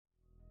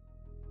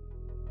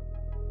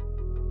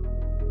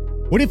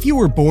What if you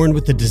were born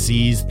with a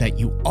disease that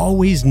you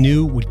always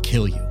knew would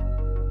kill you?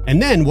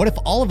 And then what if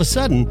all of a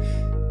sudden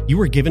you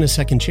were given a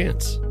second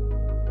chance?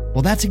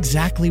 Well, that's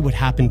exactly what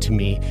happened to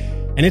me.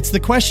 And it's the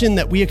question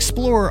that we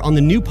explore on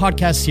the new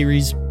podcast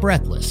series,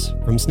 Breathless,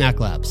 from Snack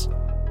Labs.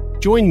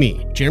 Join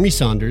me, Jeremy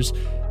Saunders,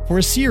 for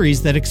a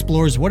series that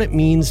explores what it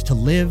means to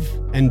live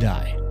and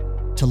die,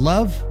 to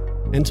love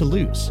and to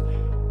lose,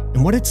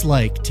 and what it's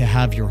like to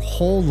have your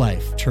whole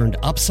life turned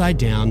upside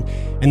down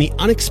and the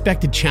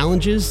unexpected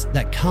challenges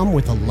that come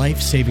with a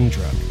life-saving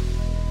drug.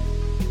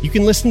 You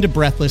can listen to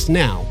Breathless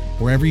now,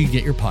 wherever you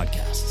get your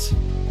podcasts.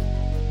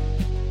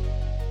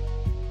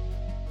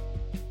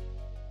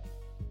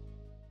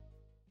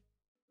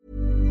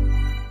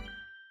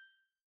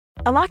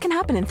 A lot can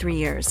happen in 3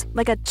 years,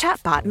 like a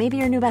chatbot may be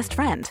your new best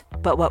friend.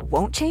 But what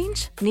won't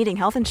change? Needing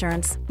health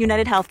insurance.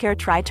 United Healthcare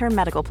Tri-Term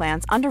Medical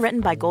Plans, underwritten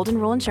by Golden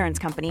Rule Insurance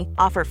Company,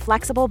 offer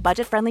flexible,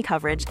 budget-friendly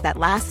coverage that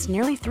lasts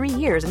nearly 3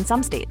 years in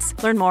some states.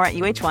 Learn more at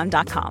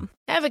uh1.com.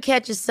 Ever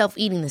catch yourself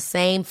eating the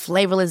same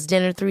flavorless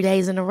dinner 3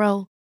 days in a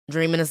row?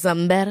 Dreaming of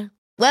something better?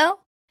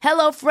 Well,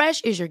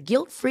 HelloFresh is your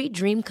guilt-free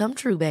dream come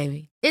true,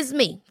 baby. It's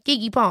me,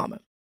 Keke Palmer.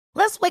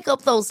 Let's wake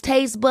up those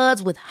taste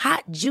buds with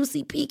hot,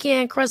 juicy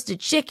pecan-crusted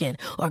chicken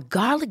or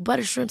garlic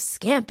butter shrimp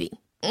scampi.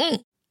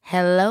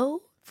 Hello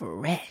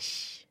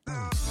Fresh.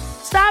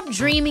 Stop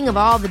dreaming of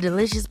all the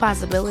delicious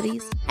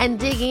possibilities and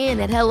dig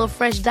in at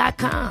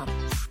HelloFresh.com.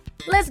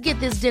 Let's get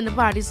this dinner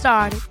party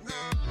started.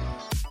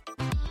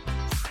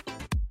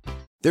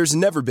 There's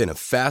never been a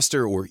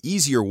faster or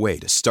easier way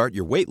to start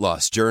your weight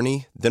loss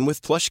journey than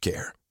with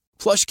PlushCare.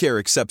 PlushCare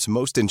accepts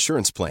most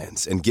insurance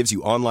plans and gives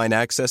you online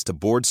access to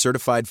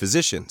board-certified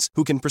physicians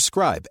who can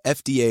prescribe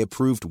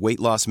FDA-approved weight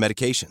loss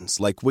medications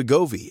like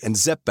Wegovy and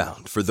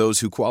Zepbound for those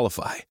who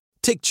qualify.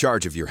 Take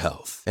charge of your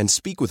health and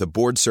speak with a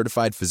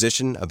board-certified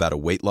physician about a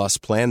weight loss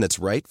plan that's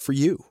right for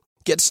you.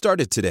 Get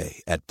started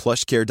today at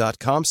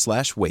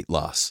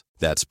plushcare.com/weight-loss.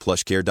 That's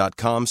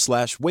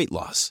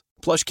plushcare.com/weight-loss.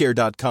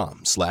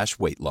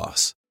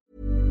 plushcare.com/weight-loss.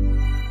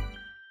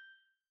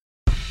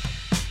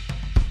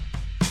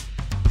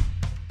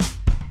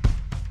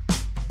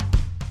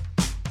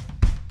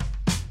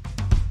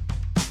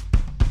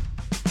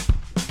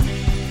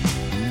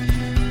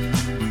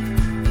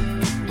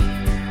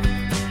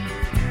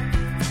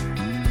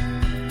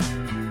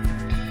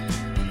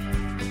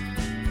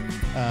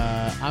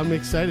 I'm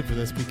excited for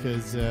this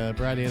because,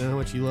 Brady, I know how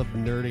much you love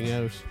nerding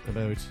out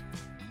about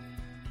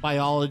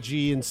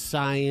biology and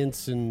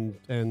science and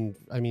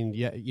I mean,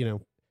 yeah, you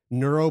know,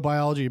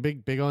 neurobiology. You're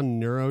big on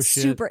neuro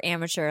shit. Super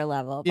amateur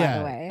level, by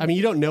the way. I mean,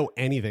 you don't know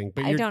anything,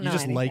 but you just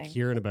anything. like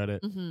hearing about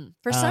it. Mm-hmm.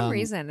 For some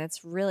reason,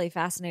 it's really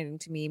fascinating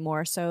to me,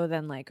 more so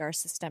than like our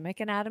systemic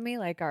anatomy,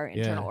 like our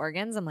internal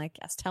organs. I'm like,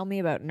 yes, tell me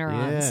about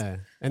neurons. Yeah.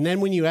 And then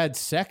when you add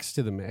sex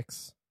to the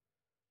mix,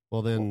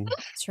 well, then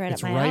it's right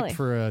it's up my ripe alley.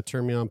 for a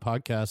Turn Me On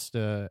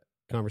podcast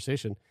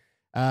conversation.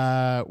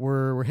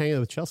 We're hanging out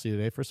with Chelsea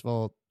today. First of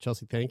all,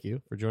 Chelsea, thank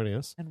you for joining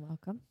us. And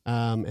welcome.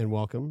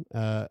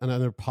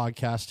 Another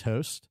podcast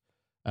host.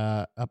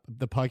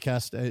 The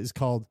podcast is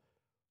called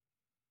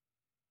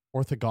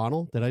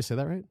Orthogonal. Did I say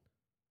that right?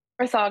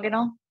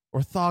 Orthogonal.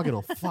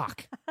 Orthogonal.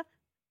 Fuck.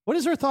 What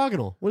is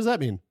orthogonal? What does that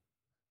mean?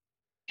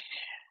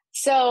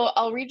 So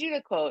I'll read you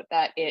the quote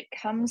that it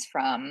comes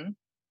from.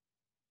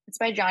 It's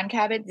by Jon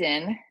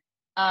Kabat-Zinn.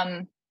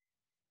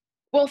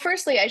 Well,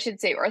 firstly, I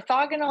should say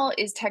orthogonal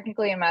is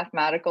technically a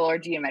mathematical or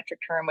geometric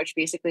term, which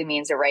basically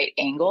means a right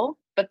angle.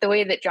 But the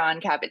way that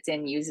Jon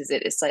Kabat-Zinn uses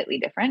it is slightly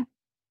different.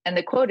 And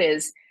the quote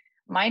is,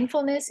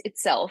 "Mindfulness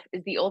itself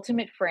is the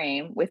ultimate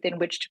frame within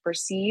which to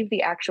perceive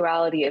the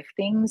actuality of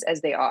things as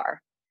they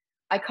are.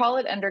 I call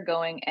it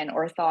undergoing an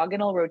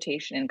orthogonal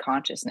rotation in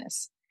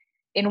consciousness.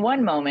 In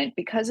one moment,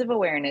 because of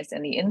awareness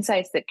and the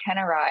insights that can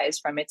arise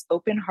from its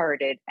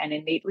open-hearted and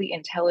innately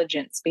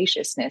intelligent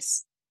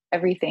spaciousness,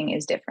 everything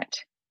is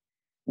different.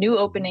 New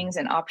openings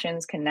and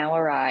options can now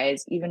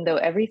arise, even though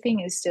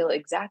everything is still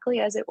exactly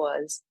as it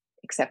was,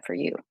 except for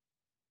you."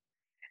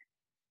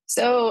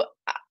 So,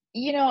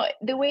 you know,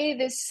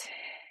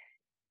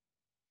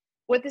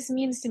 what this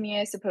means to me,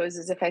 I suppose,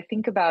 is if I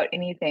think about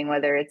anything,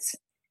 whether it's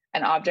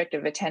an object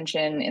of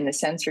attention in the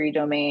sensory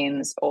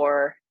domains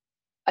or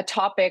a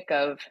topic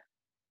of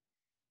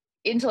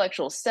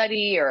intellectual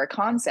study or a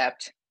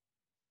concept,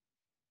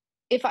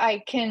 if I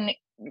can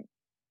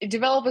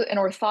develop an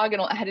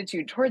orthogonal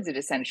attitude towards it,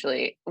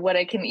 essentially, what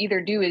I can either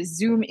do is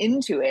zoom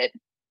into it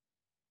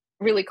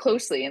really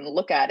closely and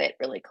look at it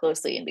really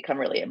closely and become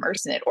really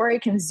immersed in it, or I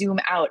can zoom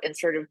out and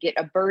sort of get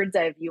a bird's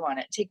eye view on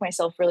it, take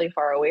myself really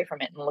far away from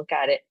it and look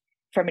at it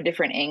from a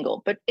different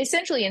angle. But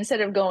essentially,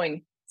 instead of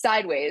going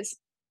sideways,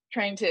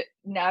 trying to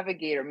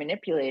navigate or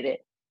manipulate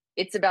it,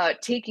 it's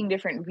about taking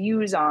different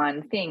views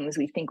on things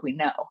we think we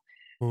know.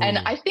 And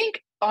I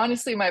think,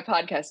 honestly, my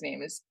podcast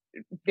name is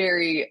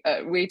very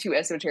way too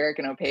esoteric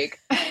and opaque.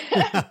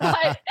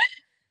 But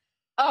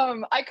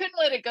I couldn't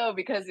let it go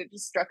because it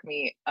just struck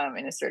me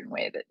in a certain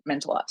way that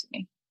meant a lot to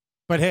me.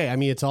 But hey, I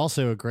mean, it's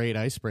also a great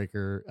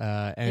icebreaker,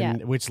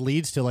 which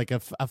leads to like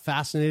a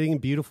fascinating,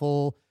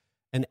 beautiful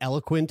an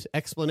eloquent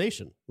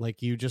explanation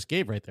like you just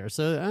gave right there.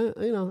 So,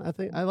 I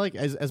think I like,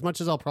 as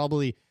much as I'll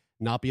probably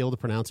not be able to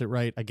pronounce it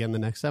right again the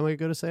next time I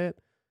go to say it,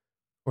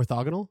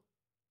 orthogonal.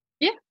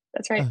 Yeah,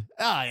 that's right.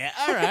 Yeah.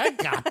 All right. I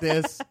got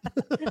this.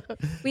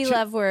 We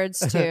love words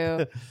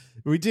too.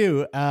 We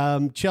do.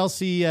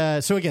 Chelsea.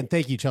 So again,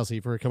 thank you, Chelsea,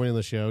 for coming on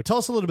the show. Tell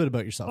us a little bit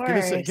about yourself.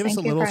 Give us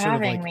a little sort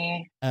of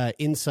like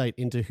insight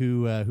into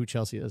who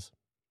Chelsea is.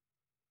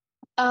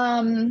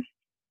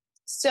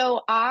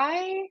 So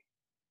I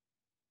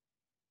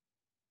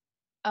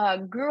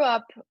grew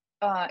up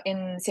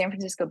in San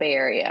Francisco Bay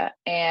Area,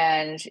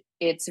 and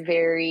it's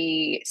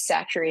very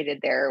saturated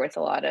there with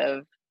a lot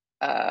of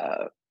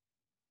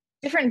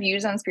different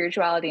views on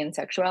spirituality and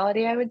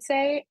sexuality, I would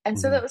say. And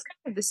so that was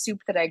kind of the soup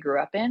that I grew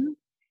up in.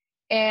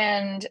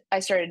 And I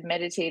started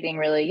meditating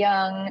really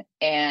young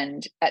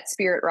and at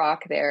Spirit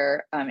Rock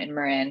there in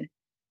Marin.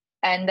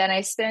 And then I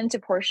spent a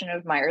portion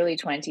of my early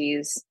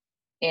 20s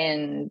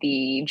in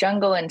the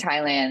jungle in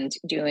Thailand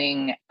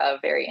doing a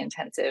very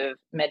intensive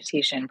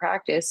meditation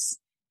practice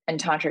and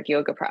tantric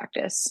yoga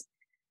practice.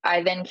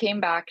 I then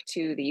came back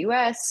to the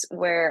US,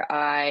 where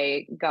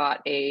I got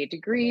a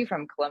degree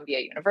from Columbia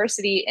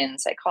University in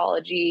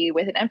psychology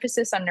with an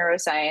emphasis on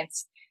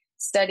neuroscience,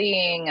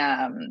 studying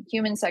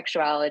human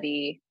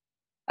sexuality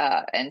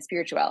and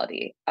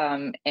spirituality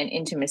and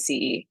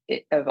intimacy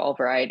of all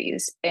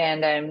varieties.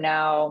 And I'm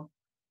now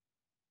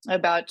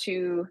about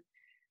to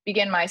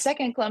begin my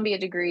second Columbia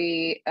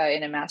degree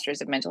in a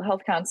master's of mental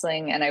health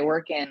counseling, and I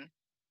work in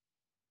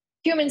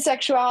human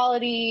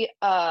sexuality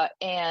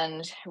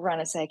and run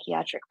a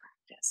psychiatric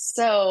practice.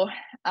 So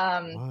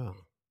wow.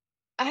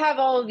 I have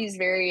all of these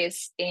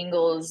various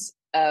angles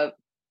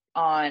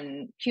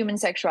on human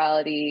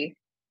sexuality,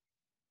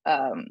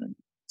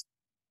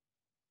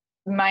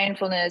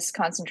 mindfulness,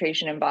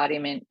 concentration,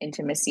 embodiment,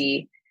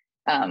 intimacy,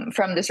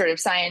 from the sort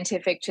of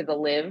scientific to the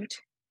lived.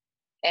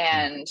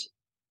 And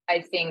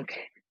I think,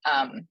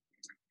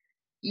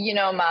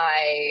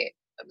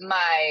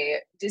 my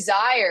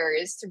desire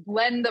is to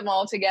blend them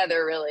all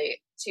together, really,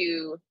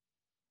 to,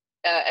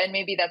 and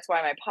maybe that's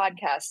why my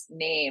podcast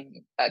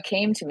name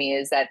came to me,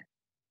 is that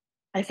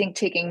I think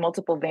taking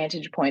multiple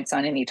vantage points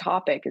on any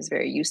topic is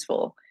very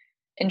useful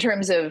in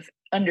terms of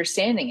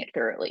understanding it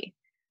thoroughly.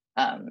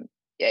 And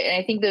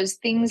I think those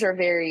things are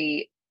they're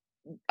very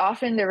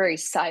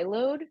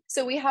siloed.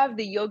 So we have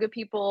the yoga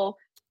people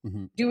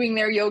doing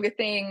their yoga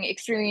thing,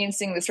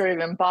 experiencing the sort of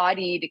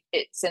embodied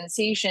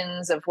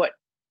sensations of what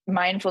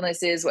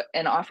mindfulness is,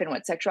 and often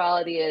what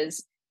sexuality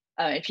is,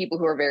 and people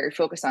who are very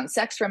focused on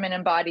sex from an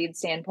embodied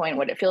standpoint,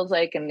 what it feels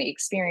like and the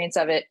experience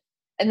of it.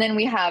 And then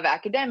we have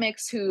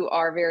academics who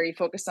are very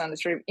focused on the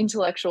sort of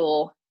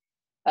intellectual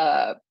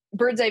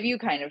bird's eye view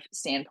kind of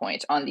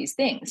standpoint on these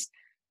things.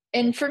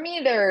 And for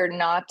me, they're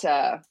not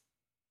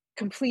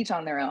complete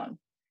on their own.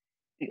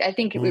 I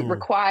think it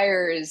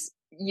requires,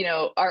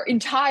 our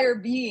entire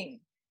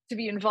being to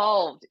be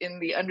involved in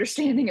the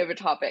understanding of a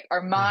topic.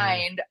 Our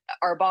mind,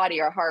 our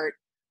body, our heart,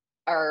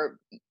 our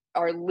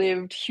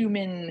lived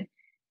human,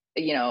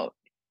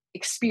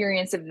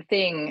 experience of the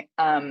thing,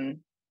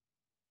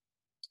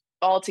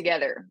 all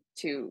together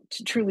to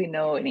truly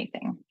know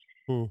anything.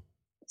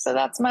 So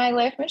that's my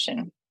life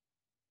mission.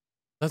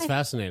 That's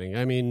fascinating.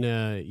 I mean,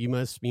 you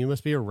must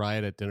be a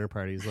riot at dinner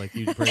parties. Like,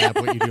 you bring up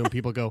what you do and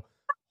people go,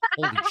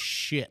 "Holy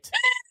shit,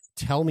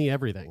 tell me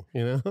everything,"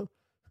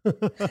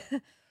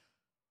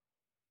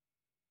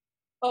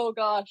 Oh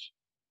gosh,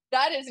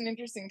 that is an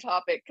interesting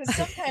topic, because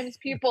sometimes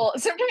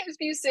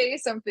you say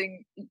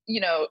something,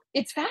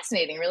 it's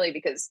fascinating, really,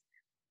 because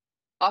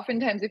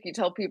oftentimes if you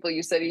tell people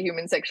you study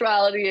human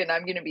sexuality and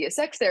I'm going to be a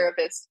sex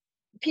therapist,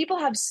 people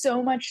have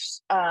so much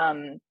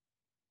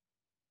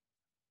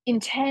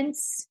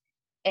intense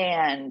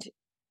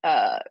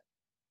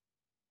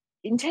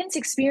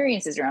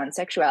experiences around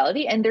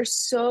sexuality, and they're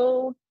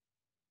so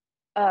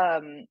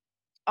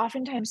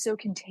oftentimes so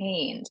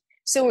contained.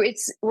 So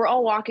we're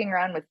all walking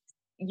around with,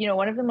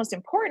 one of the most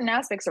important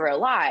aspects of our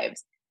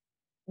lives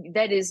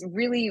that is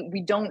really,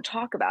 we don't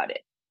talk about it.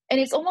 And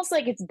it's almost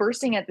like it's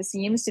bursting at the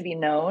seams to be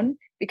known,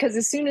 because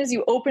as soon as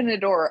you open the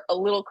door a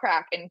little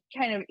crack and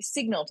kind of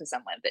signal to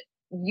someone that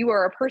you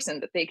are a person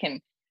that they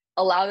can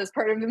allow this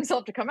part of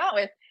themselves to come out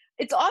with,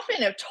 it's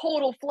often a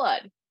total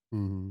flood.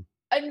 And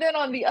then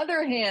on the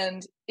other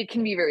hand, it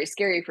can be very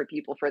scary for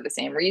people for the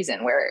same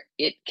reason, where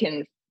it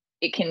can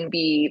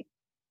be,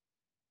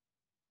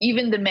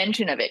 even the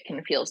mention of it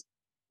can feel,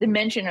 the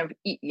mention of,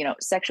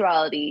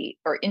 sexuality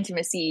or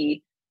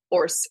intimacy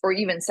or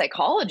even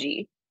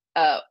psychology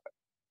can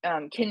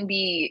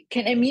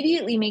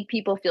immediately make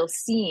people feel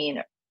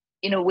seen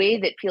in a way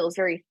that feels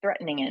very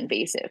threatening and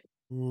invasive.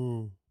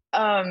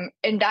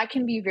 And that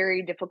can be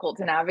very difficult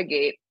to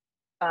navigate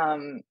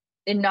in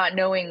not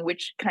knowing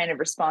which kind of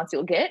response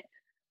you'll get.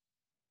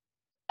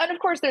 And of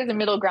course there's a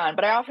middle ground,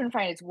 but I often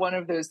find it's one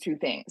of those two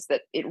things,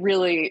 that it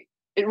really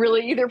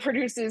either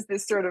produces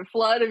this sort of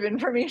flood of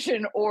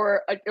information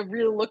or a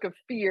real look of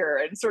fear,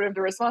 and sort of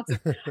the response of,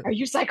 are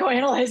you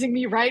psychoanalyzing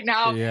me right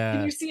now? Yeah.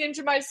 Can you see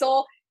into my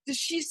soul? Is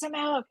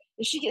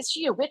is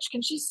she a witch?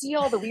 Can she see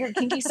all the weird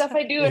kinky stuff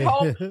I do at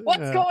home?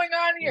 What's going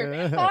on here?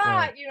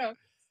 You know.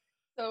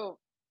 So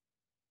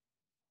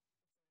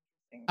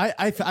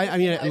I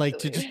mean, like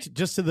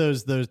just to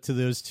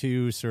those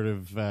two sort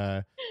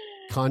of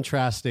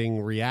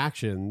contrasting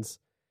reactions,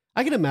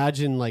 I can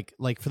imagine like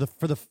for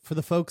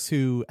the folks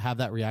who have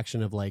that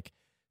reaction of like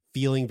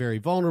feeling very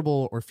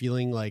vulnerable or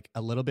feeling like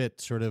a little bit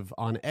sort of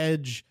on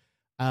edge,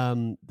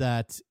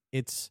 that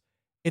it's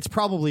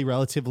probably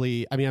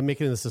relatively, I mean, I'm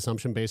making this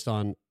assumption based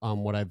on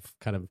what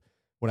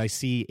I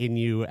see in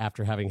you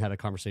after having had a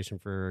conversation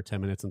for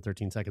 10 minutes and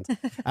 13 seconds.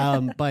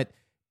 But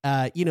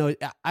you know,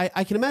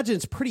 I can imagine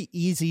it's pretty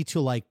easy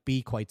to like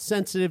be quite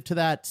sensitive to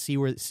that, see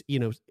where, you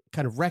know,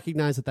 kind of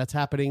recognize that that's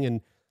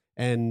happening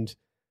and,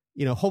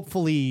 you know,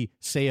 hopefully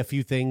say a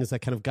few things that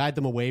kind of guide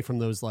them away from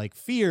those like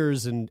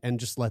fears and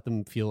just let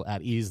them feel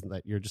at ease and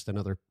that you're just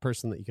another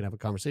person that you can have a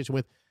conversation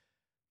with.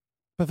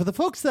 But for the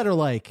folks that are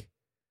like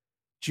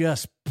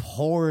just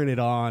pouring it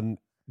on,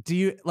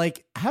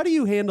 how do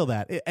you handle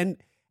that? And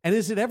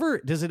does it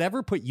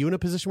ever put you in a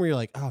position where you're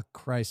like, oh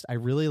Christ, I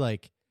really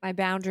like my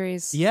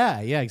boundaries. Yeah,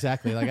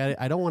 exactly. Like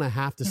I don't want to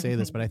have to say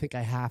this, but I think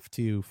I have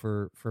to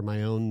for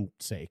my own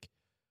sake.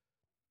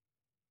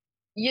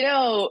 You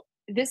know,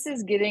 this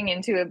is getting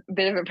into a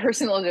bit of a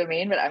personal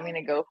domain, but I'm going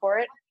to go for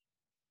it.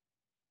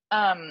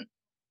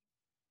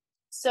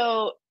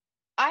 So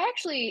I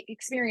actually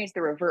experienced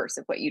the reverse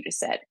of what you just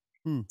said.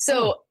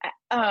 So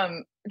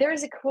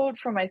there's a quote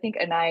from, I think,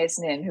 Anais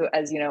Nin, who,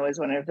 as you know, is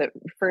one of the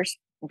first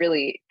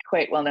really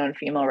quite well-known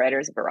female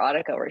writers of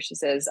erotica, where she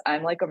says,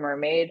 I'm like a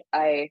mermaid.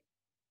 I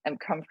am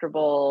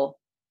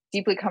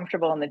deeply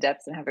comfortable in the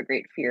depths and have a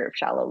great fear of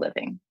shallow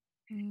living.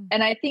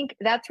 And I think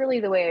that's really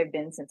the way I've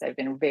been since I've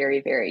been very,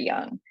 very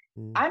young.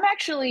 I'm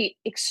actually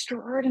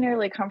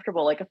extraordinarily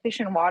comfortable, like a fish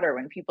in water,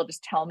 when people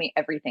just tell me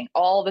everything,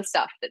 all the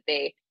stuff that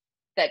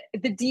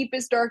the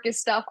deepest,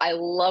 darkest stuff. I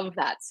love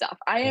that stuff.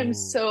 I am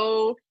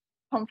so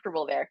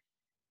comfortable there.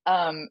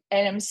 And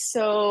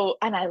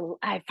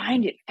I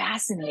find it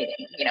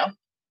fascinating, you know?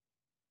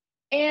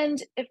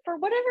 And if for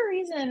whatever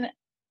reason,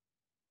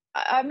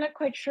 I'm not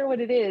quite sure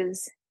what it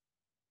is,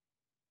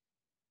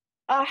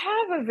 I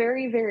have a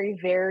very, very,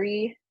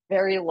 very,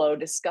 very low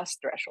disgust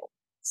threshold.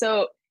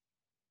 So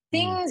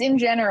things in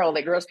general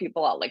that gross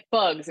people out, like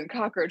bugs and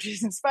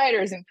cockroaches and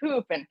spiders and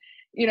poop and,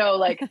 you know,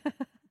 like, and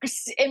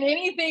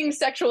anything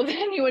sexual that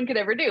anyone could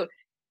ever do,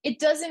 it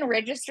doesn't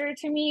register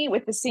to me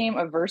with the same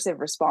aversive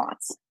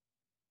response.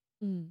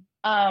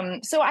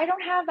 So I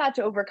don't have that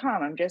to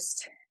overcome. I'm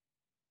just,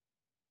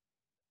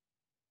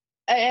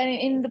 and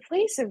in the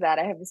place of that,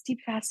 I have this deep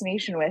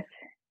fascination with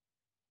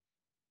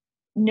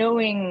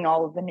knowing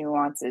all of the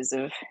nuances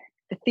of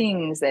the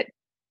things that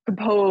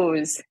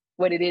compose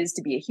what it is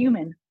to be a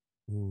human.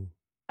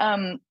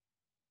 And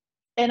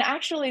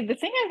actually the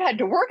thing I've had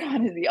to work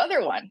on is the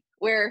other one,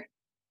 where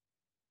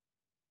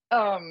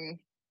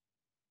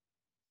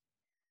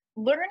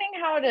learning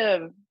how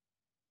to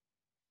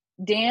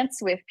dance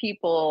with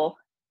people,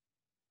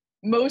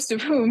 most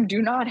of whom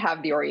do not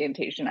have the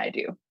orientation I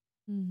do.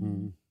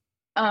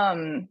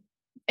 And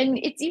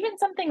it's even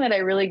something that I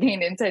really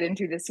gained insight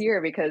into this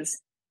year, because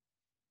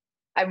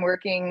I'm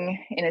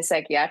working in a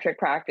psychiatric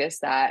practice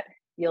that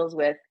deals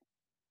with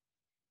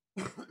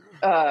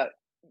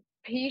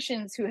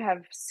patients who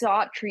have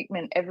sought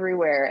treatment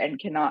everywhere and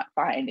cannot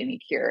find any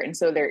cure. And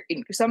so they're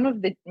some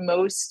of the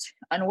most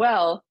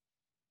unwell,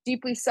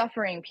 deeply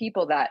suffering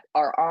people that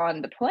are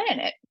on the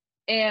planet.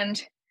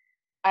 And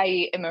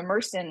I am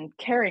immersed in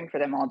caring for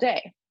them all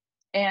day.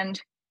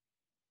 And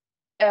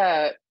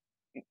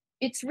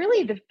it's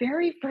really the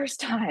very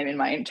first time in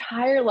my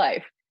entire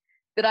life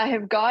that I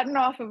have gotten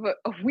off of a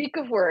week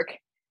of work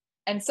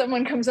and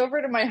someone comes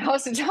over to my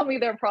house to tell me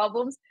their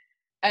problems.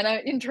 And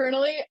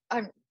externally,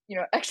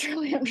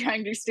 I'm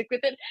trying to stick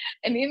with it.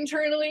 And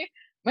internally,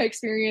 my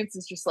experience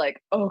is just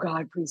like, oh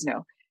God, please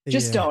no,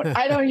 just don't.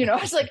 I don't, I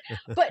was like,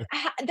 but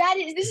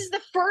this is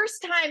the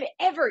first time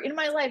ever in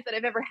my life that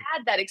I've ever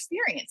had that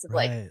experience of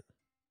like,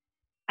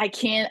 I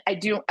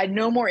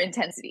know more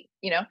intensity,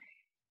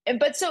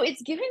 but so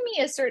it's given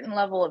me a certain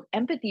level of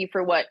empathy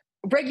for what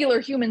regular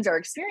humans are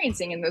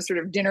experiencing in those sort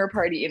of dinner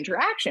party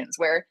interactions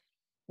where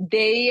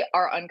they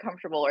are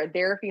uncomfortable or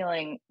they're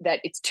feeling that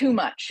it's too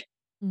much.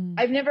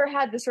 I've never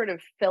had the sort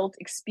of felt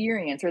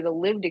experience or the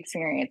lived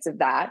experience of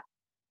that.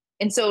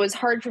 And so it was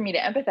hard for me to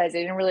empathize.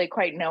 I didn't really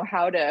quite know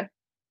how to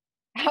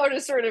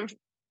sort of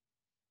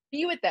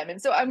be with them.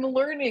 And so I'm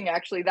learning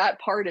actually that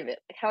part of it,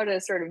 how to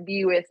sort of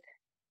be with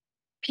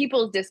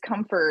people's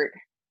discomfort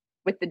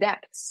with the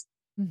depths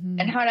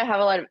and how to have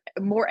a lot of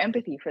more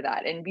empathy for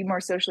that and be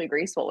more socially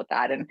graceful with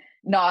that and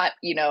not,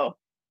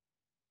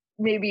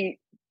 maybe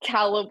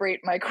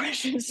calibrate my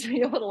questions to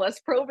be a little less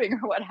probing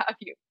or what have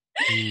you,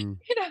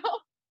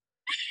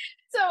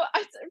 So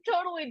it's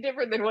totally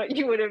different than what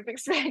you would have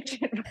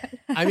expected.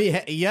 I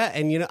mean, yeah.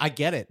 And, I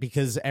get it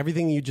because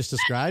everything you just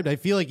described, I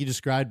feel like you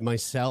described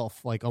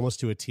myself like almost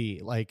to a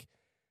T, like,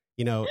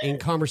 in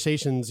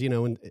conversations,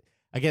 and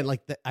again,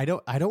 like I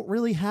don't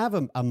really have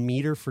a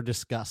meter for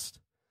disgust.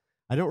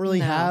 I don't really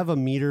have a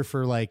meter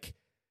for like,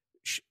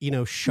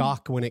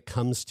 shock when it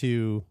comes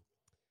to,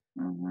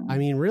 I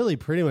mean, really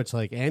pretty much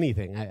like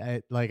anything.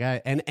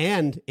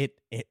 And it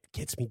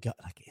gets me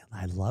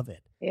I love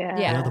it.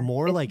 Yeah. The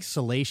more like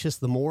salacious,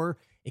 the more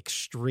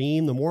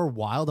extreme, the more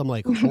wild. I'm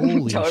like,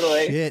 holy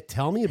shit.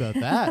 Tell me about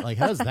that. Like,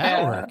 how does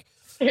that work?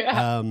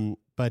 Yeah.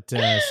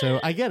 So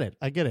I get it.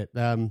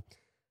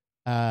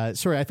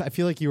 Sorry, I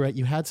feel like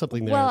you had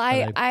something there. Well,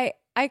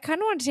 I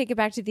kind of want to take it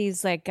back to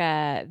these like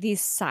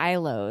these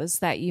silos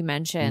that you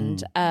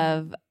mentioned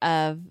of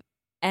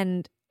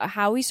and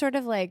how we sort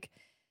of like,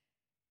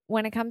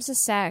 when it comes to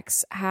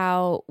sex,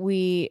 how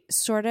we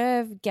sort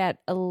of get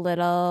a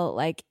little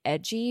like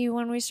edgy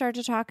when we start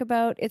to talk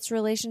about its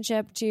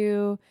relationship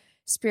to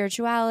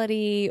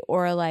spirituality,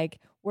 or like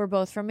we're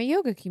both from a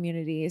yoga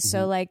community.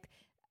 So like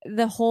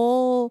the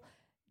whole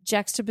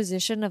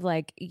juxtaposition of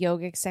like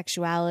yogic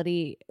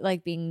sexuality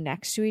like being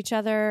next to each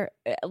other,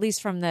 at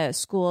least from the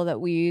school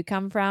that we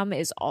come from,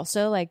 is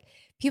also like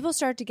people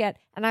start to get,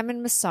 and I'm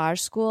in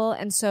massage school,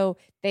 and so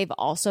they've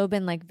also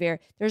been like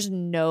there's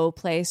no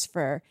place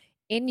for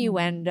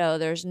innuendo,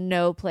 there's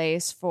no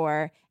place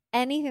for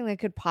anything that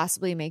could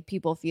possibly make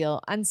people feel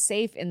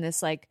unsafe in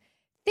this like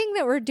thing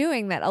that we're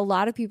doing that a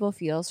lot of people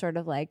feel sort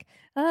of like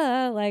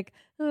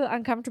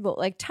uncomfortable,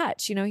 like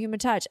touch, human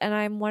touch. And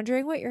I'm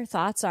wondering what your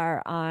thoughts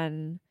are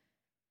on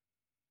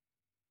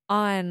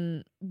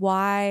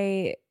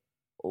why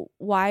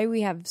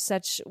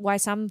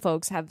some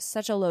folks have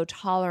such a low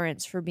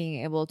tolerance for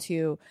being able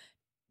to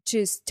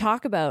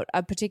talk about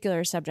a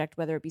particular subject,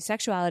 whether it be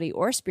sexuality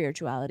or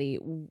spirituality,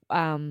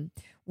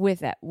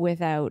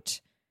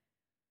 without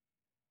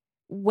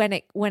when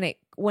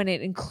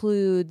it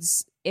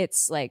includes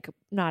it's like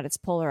not its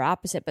polar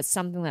opposite, but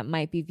something that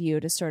might be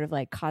viewed as sort of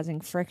like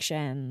causing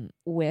friction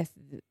with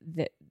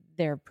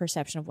their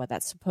perception of what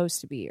that's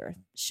supposed to be or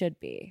should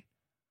be.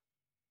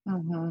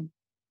 Mm-hmm.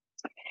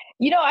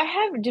 I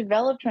have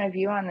developed my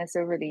view on this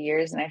over the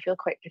years, and I feel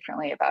quite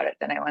differently about it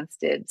than I once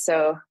did.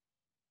 So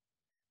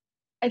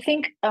I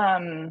think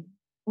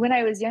when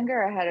I was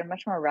younger, I had a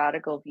much more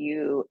radical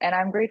view, and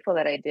I'm grateful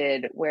that I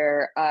did,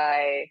 where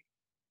I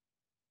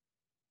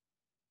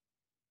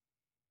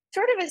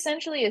sort of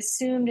essentially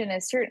assumed in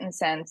a certain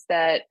sense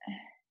that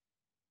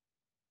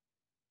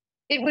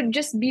it would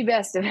just be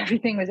best if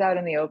everything was out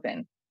in the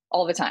open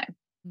all the time.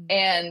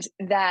 And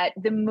that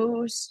the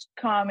most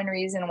common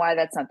reason why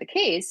that's not the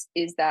case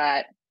is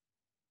that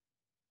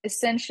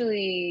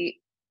essentially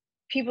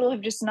people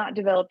have just not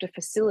developed a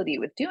facility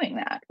with doing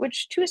that,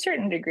 which to a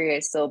certain degree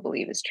I still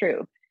believe is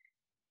true.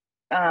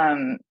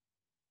 Part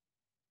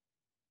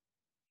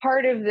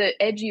of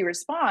the edgy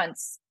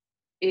response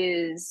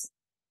is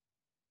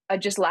a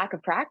just lack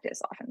of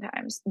practice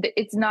oftentimes.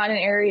 It's not an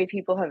area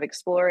people have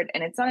explored,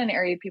 and it's not an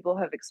area people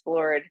have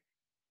explored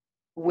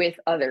with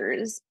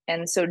others.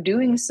 And so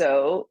doing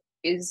so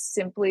is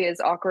simply as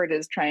awkward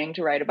as trying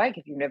to ride a bike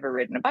if you've never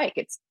ridden a bike.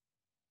 It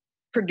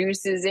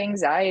produces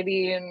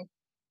anxiety and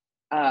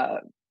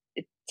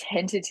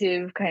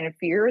tentative kind of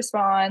fear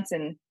response,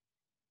 and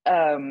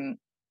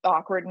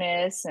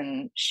awkwardness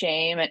and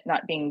shame at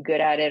not being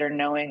good at it or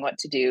knowing what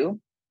to do.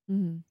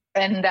 Mm-hmm.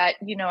 And that,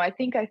 I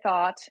think I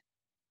thought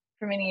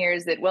for many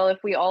years that, well, if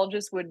we all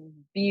just would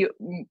be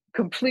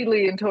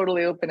completely and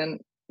totally open and,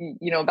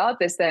 about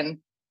this, then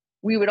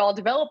we would all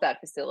develop that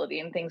facility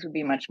and things would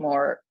be much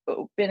more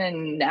open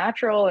and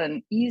natural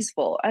and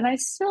easeful. And I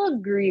still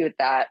agree with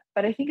that,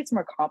 but I think it's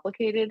more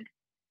complicated.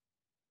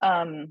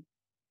 I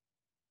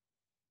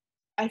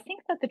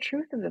think that the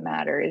truth of the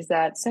matter is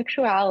that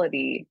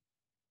sexuality,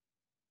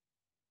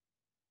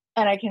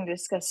 and I can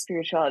discuss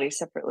spirituality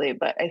separately,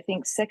 but I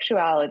think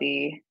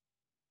sexuality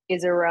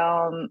is a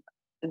realm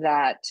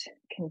that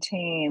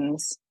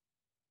contains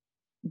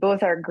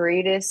both our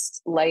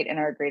greatest light and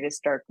our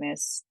greatest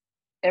darkness,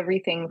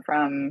 everything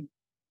from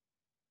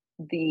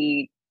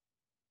the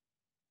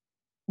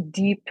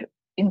deep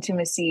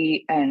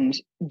intimacy and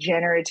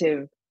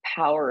generative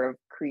power of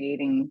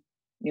creating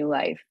new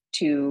life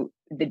to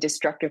the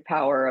destructive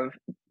power of,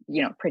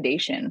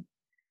 predation.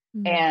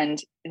 Mm-hmm. And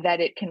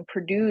that it can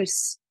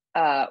produce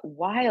a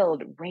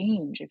wild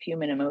range of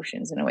human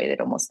emotions in a way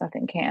that almost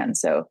nothing can.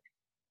 So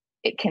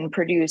it can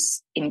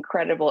produce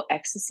incredible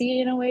ecstasy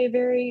in a way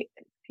very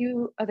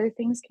few other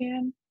things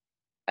can,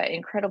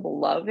 incredible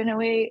love in a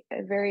way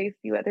very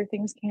few other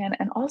things can,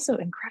 and also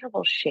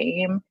incredible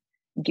shame,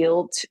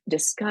 guilt,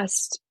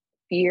 disgust,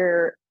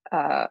 fear,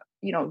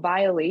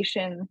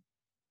 violation,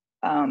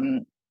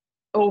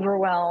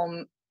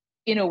 overwhelm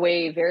in a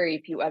way very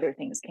few other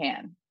things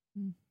can.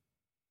 Mm.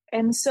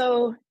 And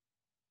so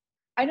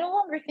I no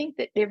longer think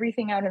that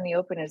everything out in the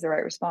open is the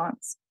right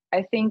response.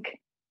 I think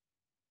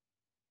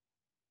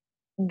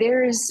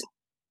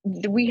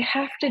we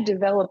have to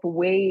develop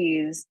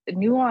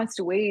nuanced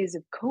ways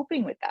of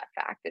coping with that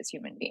fact as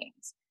human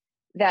beings,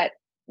 that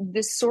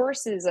the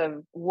sources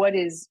of what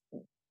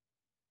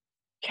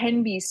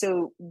can be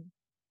so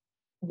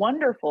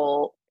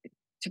wonderful,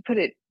 to put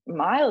it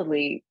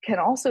mildly, can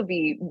also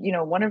be,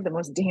 one of the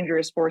most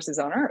dangerous forces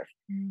on earth.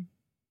 Mm.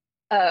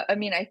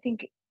 I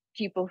think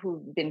people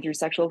who've been through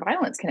sexual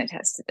violence can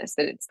attest to this,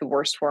 that it's the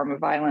worst form of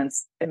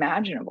violence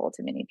imaginable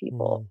to many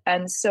people.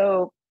 And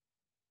so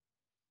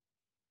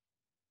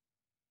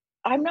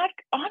I'm not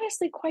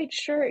honestly quite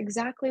sure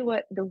exactly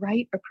what the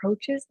right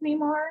approach is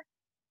anymore.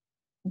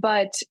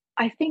 But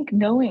I think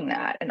knowing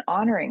that and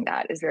honoring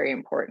that is very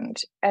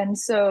important. And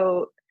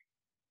so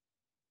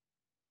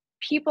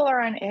people are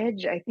on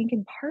edge, I think,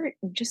 in part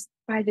just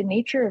by the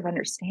nature of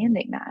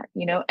understanding that,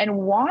 and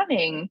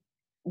wanting,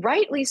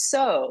 rightly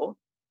so,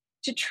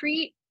 to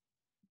treat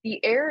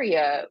the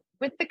area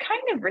with the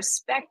kind of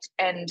respect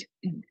and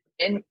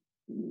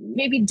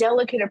maybe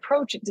delicate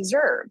approach it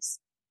deserves.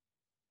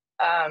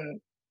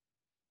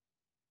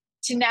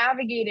 To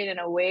navigate it in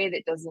a way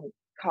that doesn't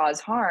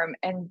cause harm.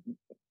 And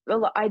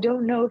I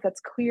don't know if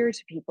that's clear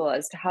to people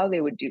as to how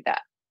they would do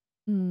that.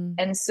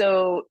 And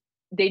so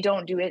they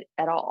don't do it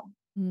at all.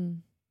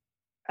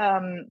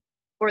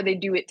 Or they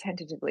do it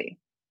tentatively.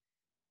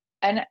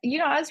 And,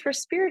 as for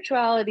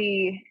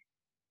spirituality,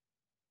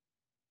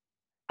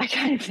 I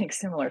kind of think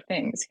similar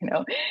things,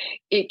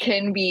 it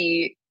can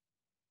be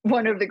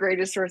one of the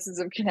greatest sources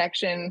of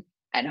connection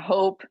and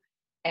hope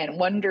and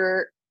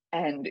wonder.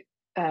 And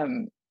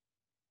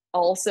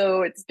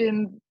also it's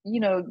been,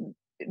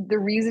 the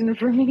reason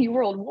for many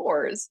world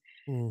wars.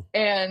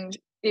 And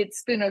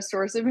it's been a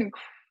source of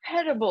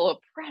incredible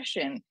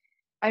oppression.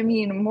 I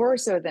mean, more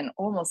so than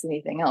almost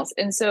anything else.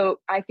 And so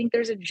I think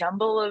there's a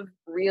jumble of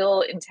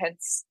real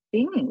intense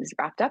things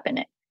wrapped up in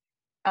it.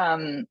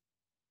 And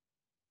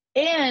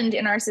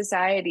in our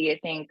society, I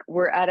think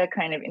we're at a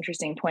kind of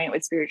interesting point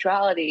with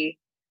spirituality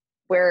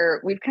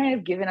where we've kind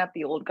of given up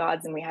the old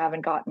gods and we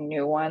haven't gotten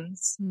new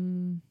ones.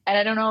 And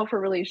I don't know if we're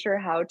really sure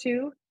how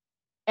to.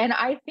 And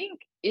I think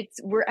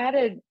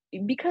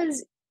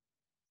because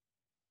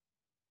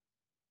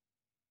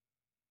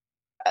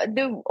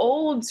the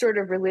old sort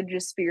of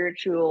religious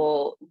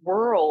spiritual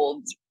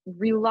world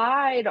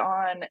relied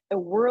on a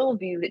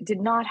worldview that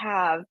did not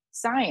have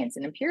science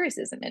and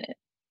empiricism in it.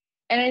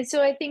 And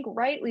so I think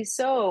rightly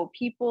so,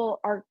 people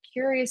are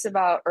curious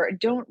about or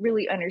don't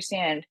really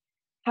understand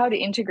how to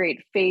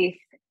integrate faith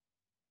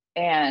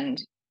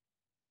and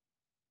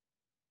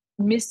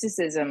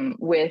mysticism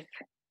with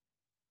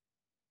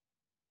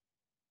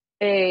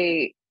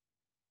a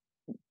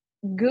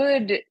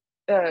good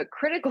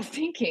critical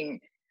thinking.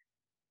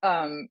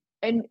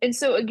 And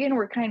so again,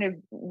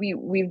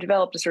 we've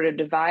developed a sort of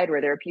divide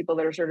where there are people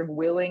that are sort of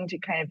willing to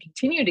kind of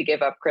continue to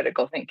give up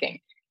critical thinking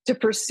to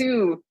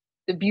pursue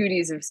the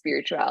beauties of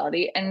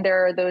spirituality. And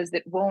there are those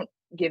that won't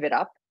give it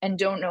up and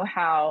don't know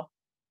how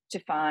to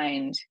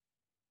find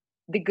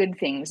the good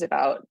things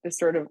about the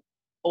sort of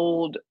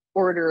old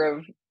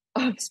order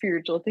of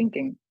spiritual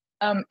thinking.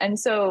 And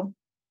so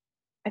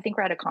I think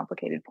we're at a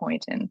complicated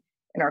point in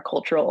our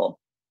cultural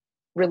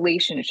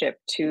relationship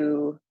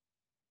to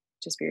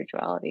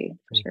spirituality,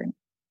 for sure.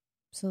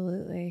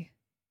 Absolutely.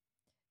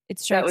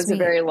 That was a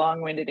very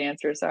long-winded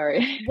answer.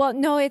 Sorry. Well,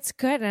 no, it's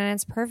good. And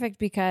it's perfect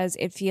because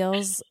it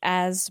feels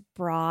as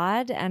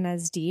broad and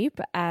as deep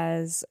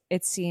as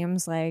it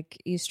seems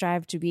like you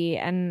strive to be.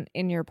 And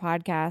in your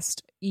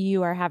podcast,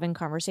 you are having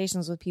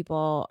conversations with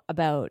people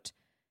about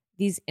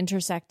these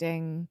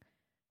intersecting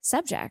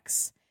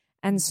subjects.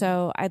 And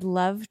so I'd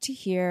love to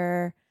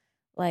hear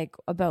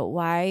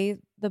about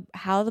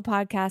how the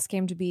podcast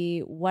came to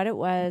be, what it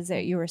was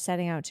that you were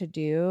setting out to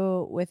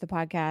do with the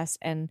podcast,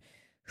 and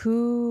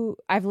who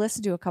I've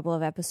listened to a couple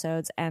of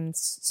episodes. And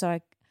so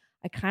I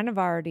kind of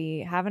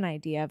already have an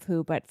idea of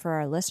who, but for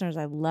our listeners,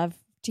 I'd love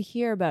to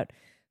hear about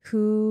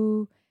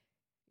who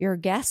your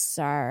guests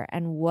are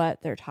and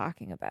what they're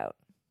talking about.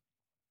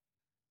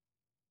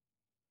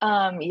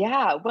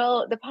 Yeah,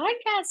 well, the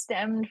podcast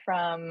stemmed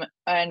from,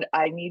 and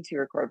I need to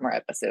record more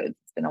episodes.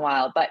 It's been a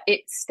while, but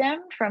it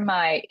stemmed from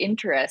my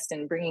interest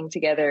in bringing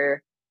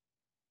together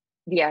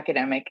the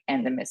academic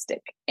and the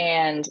mystic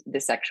and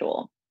the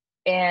sexual.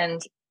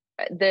 And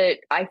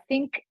I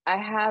think I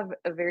have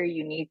a very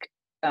unique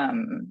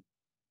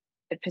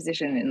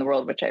position in the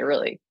world, which I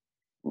really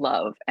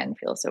love and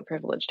feel so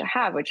privileged to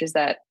have, which is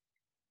that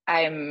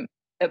I'm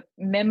a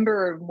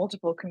member of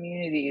multiple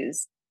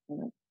communities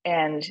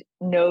and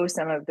know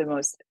some of the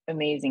most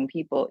amazing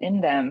people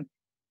in them.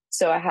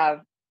 So I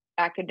have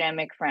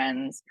academic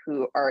friends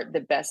who are the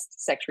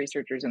best sex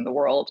researchers in the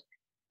world.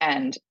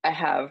 And I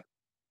have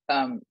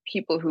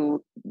people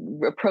who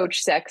approach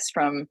sex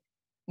from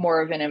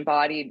more of an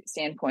embodied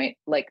standpoint,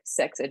 like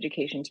sex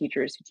education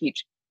teachers who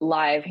teach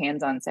live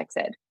hands-on sex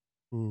ed.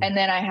 And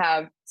then I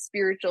have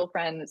spiritual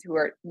friends who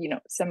are,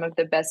 some of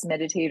the best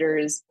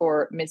meditators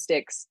or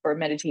mystics or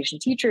meditation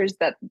teachers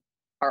that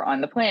are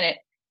on the planet.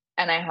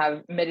 And I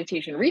have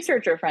meditation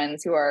researcher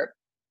friends who are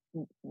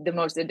the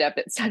most adept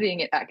at studying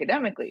it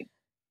academically.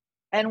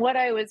 And what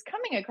I was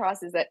coming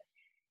across is that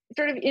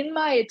sort of in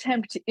my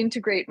attempt to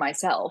integrate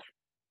myself,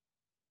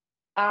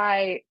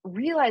 I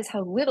realized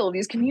how little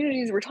these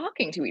communities were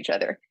talking to each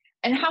other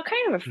and how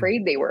kind of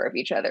afraid they were of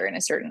each other in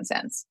a certain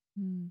sense.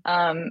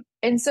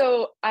 And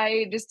so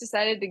I just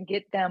decided to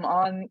get them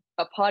on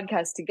a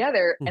podcast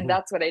together. And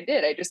that's what I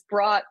did. I just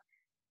brought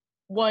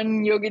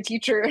one yoga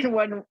teacher and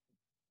one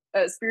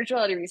a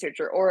spirituality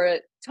researcher, or a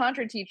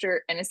tantra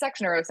teacher and a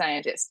sex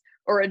neuroscientist,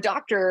 or a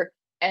doctor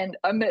and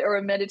a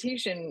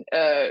meditation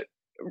a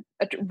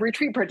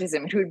retreat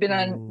participant who had been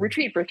on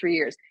retreat for 3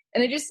 years,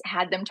 and I just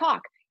had them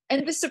talk.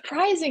 And the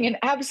surprising and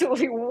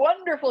absolutely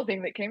wonderful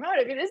thing that came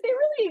out of it is they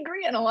really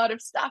agree on a lot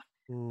of stuff,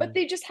 but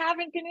they just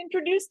haven't been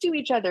introduced to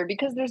each other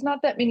because there's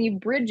not that many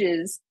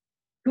bridges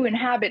who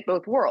inhabit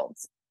both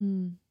worlds.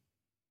 And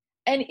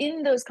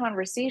in those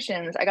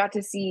conversations, I got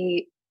to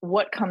see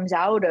what comes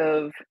out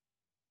of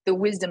the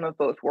wisdom of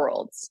both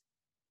worlds.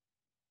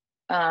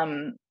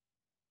 And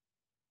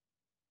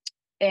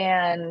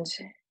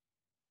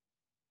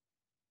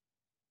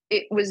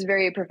it was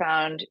very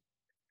profound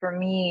for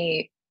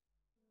me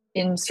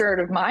in sort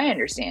of my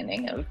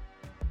understanding of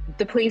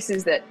the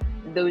places that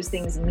those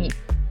things meet.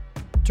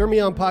 Turn Me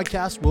On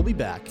podcast will be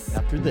back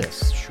after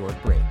this short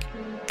break.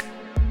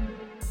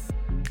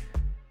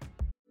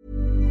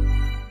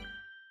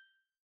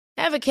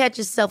 Ever catch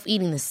yourself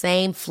eating the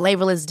same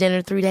flavorless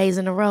dinner 3 days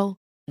in a row?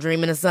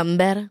 Dreaming of something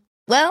better?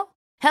 Well,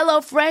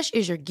 HelloFresh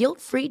is your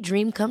guilt-free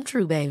dream come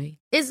true, baby.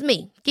 It's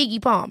me,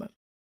 Keke Palmer.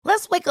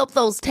 Let's wake up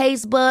those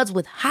taste buds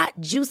with hot,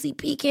 juicy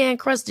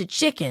pecan-crusted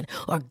chicken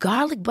or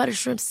garlic butter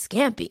shrimp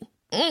scampi.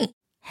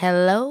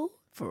 Hello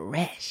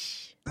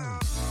Fresh.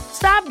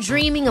 Stop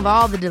dreaming of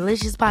all the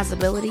delicious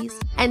possibilities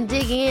and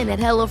dig in at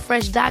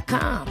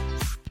HelloFresh.com.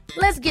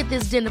 Let's get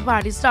this dinner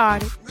party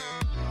started.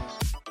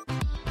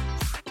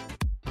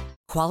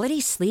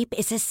 Quality sleep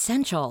is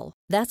essential.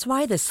 That's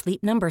why the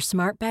Sleep Number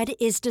Smart Bed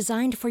is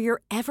designed for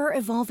your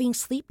ever-evolving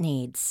sleep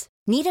needs.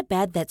 Need a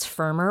bed that's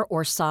firmer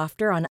or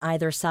softer on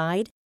either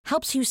side?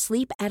 Helps you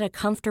sleep at a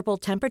comfortable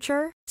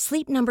temperature?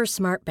 Sleep Number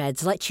Smart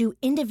Beds let you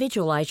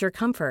individualize your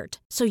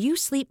comfort, so you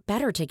sleep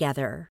better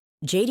together.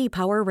 J.D.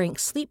 Power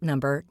ranks Sleep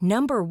Number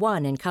number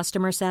 1 in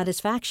customer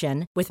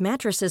satisfaction with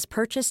mattresses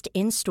purchased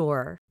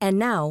in-store. And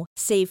now,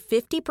 save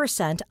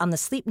 50% on the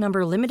Sleep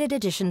Number Limited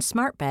Edition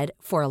Smart Bed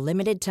for a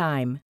limited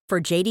time. For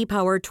J.D.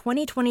 Power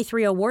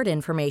 2023 award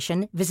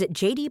information, visit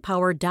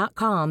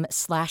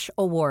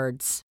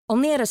jdpower.com/awards.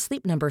 Only at a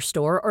Sleep Number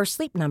store or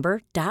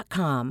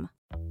sleepnumber.com.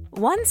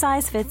 One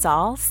size fits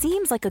all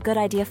seems like a good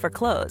idea for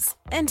clothes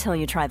until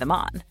you try them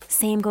on.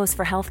 Same goes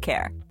for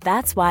healthcare.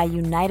 That's why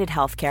United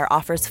Healthcare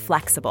offers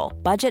flexible,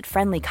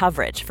 budget-friendly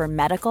coverage for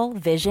medical,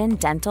 vision,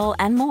 dental,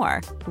 and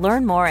more.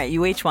 Learn more at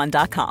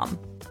uh1.com.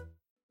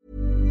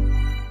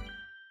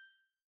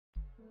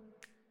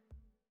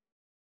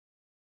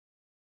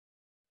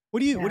 What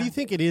do you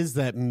think it is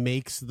that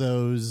makes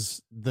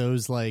those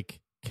like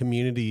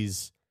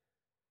communities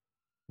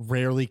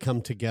rarely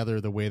come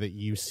together the way that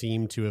you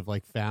seem to have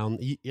like found?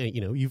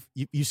 You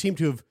seem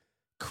to have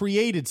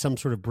created some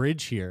sort of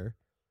bridge here,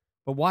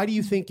 but why do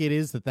you think it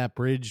is that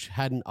bridge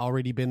hadn't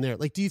already been there?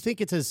 Like, do you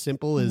think it's as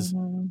simple as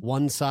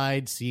one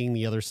side seeing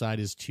the other side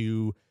as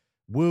too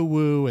woo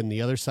woo, and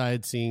the other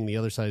side seeing the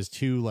other side as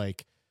too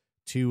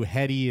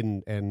heady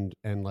and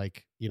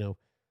like,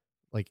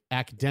 like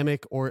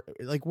academic, or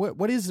like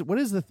what is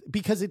the,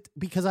 because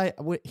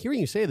hearing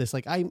you say this,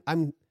 like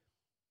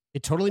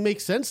it totally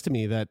makes sense to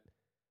me that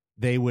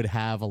they would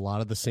have a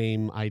lot of the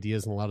same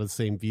ideas and a lot of the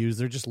same views.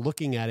 They're just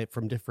looking at it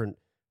from different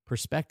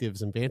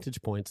perspectives and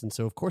vantage points. And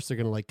so of course they're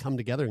going to like come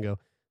together and go,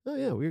 oh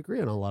yeah, we agree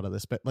on a lot of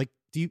this. But like,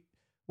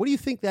 what do you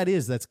think that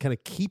is that's kind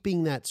of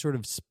keeping that sort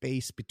of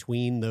space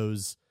between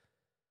those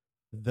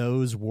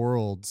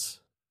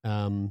worlds?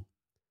 That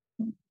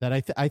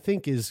I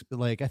think is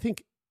like, I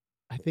think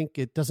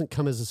it doesn't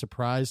come as a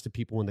surprise to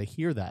people when they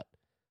hear that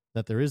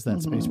there is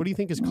that space. What do you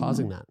think is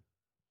causing that?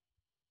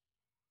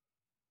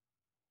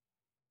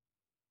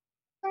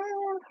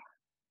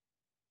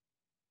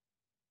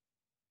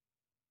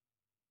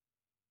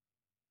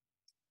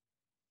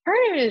 Part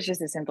of it is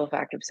just a simple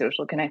fact of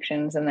social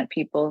connections and that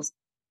people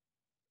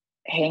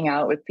hang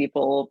out with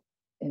people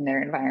in their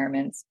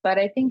environments. But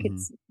I think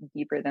it's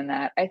deeper than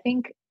that. I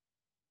think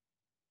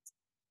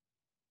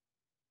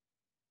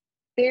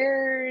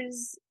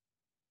there's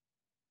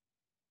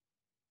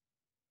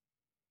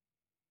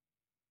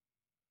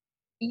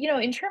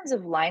in terms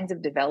of lines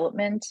of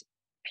development,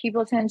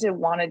 people tend to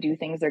want to do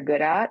things they're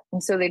good at.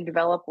 And so they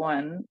develop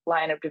one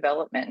line of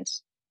development.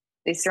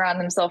 They surround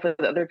themselves with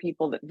other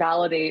people that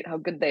validate how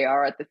good they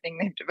are at the thing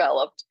they've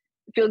developed,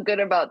 feel good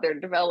about their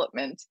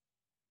development,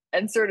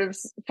 and sort of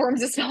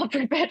forms a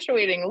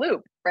self-perpetuating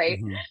loop, right?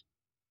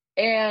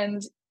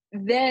 And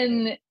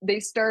then they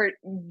start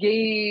in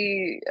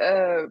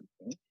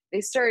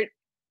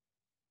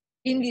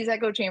these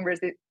echo chambers,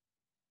 that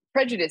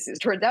prejudices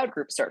towards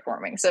outgroups start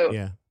forming.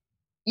 So,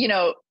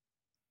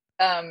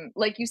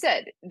 like you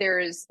said,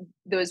 there's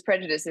those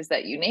prejudices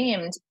that you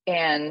named,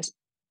 and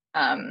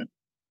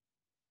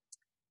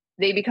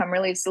they become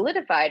really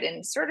solidified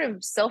and sort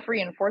of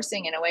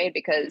self-reinforcing in a way,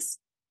 because,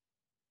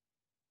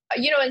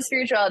 in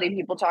spirituality,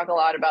 people talk a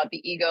lot about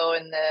the ego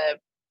and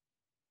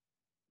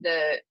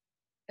the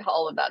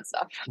all of that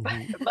stuff.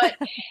 But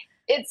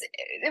it's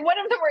one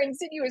of the more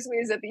insidious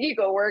ways that the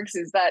ego works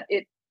is that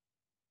it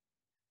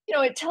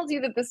it tells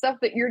you that the stuff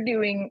that you're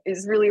doing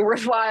is really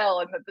worthwhile,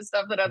 and that the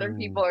stuff that other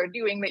people are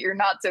doing that you're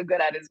not so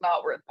good at is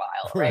not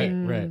worthwhile. Right.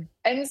 Right.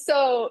 And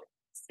so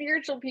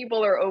spiritual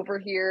people are over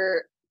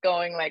here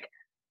going like,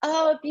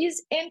 oh,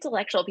 these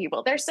intellectual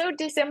people, they're so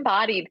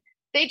disembodied.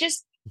 They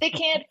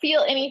can't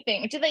feel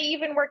anything. Do they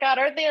even work out?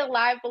 Are they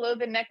alive below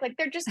the neck? Like,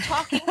 they're just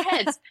talking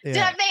heads.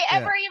 Have they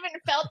ever even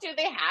felt? Do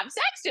they have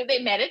sex? Do they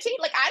meditate?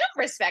 Like, I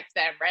don't respect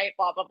them, right?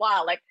 Blah, blah,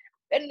 blah. Like,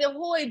 and the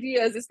whole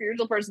idea as a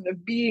spiritual person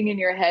of being in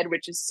your head,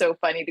 which is so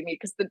funny to me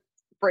because the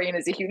brain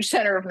is a huge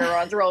center of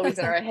neurons. We're always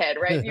in our head,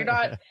 right? You're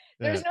not,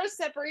 there's no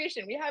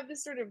separation. We have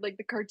this sort of like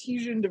the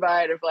Cartesian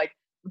divide of like,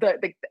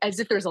 the as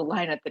if there's a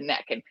line at the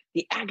neck, and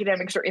the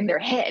academics are in their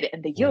head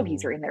and the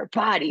yogis are in their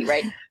body,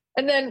 right?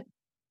 And then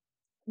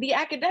the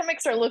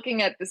academics are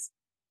looking at the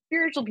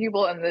spiritual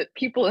people and the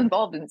people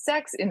involved in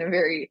sex in a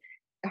very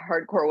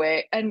hardcore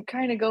way, and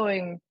kind of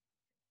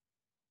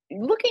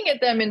looking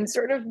at them and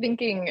sort of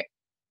thinking,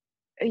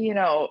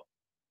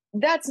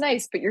 that's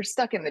nice, but you're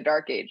stuck in the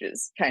dark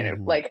ages, kind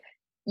of like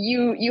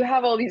you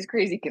have all these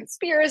crazy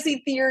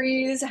conspiracy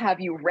theories. Have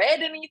you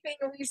read anything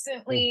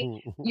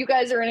recently? You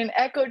guys are in an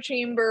echo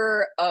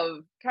chamber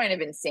of kind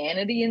of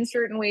insanity in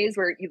certain ways,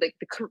 where you like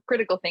the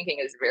critical thinking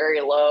is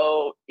very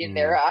low in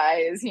their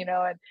eyes,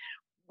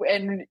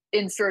 and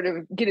sort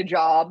of get a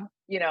job,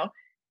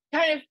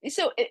 kind of.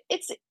 So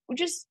it's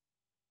just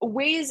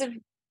ways of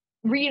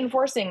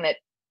reinforcing that,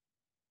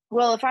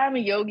 well, if I'm a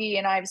yogi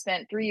and I've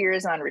spent 3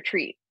 years on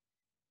retreat,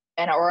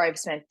 or I've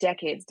spent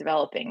decades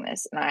developing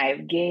this and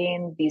I've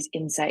gained these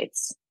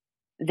insights,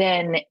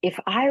 then if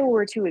I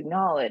were to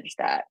acknowledge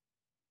that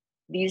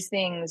these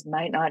things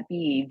might not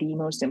be the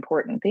most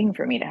important thing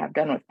for me to have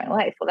done with my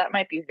life, well, that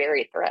might be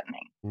very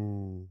threatening.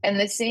 And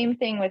the same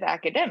thing with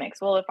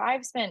academics. Well, if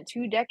I've spent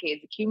 2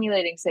 decades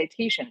accumulating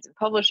citations and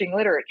publishing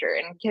literature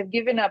and have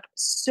given up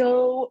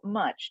so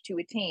much to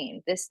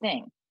attain this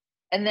thing,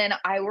 and then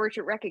I were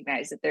to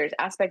recognize that there's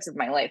aspects of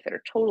my life that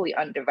are totally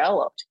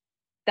undeveloped,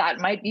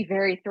 that might be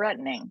very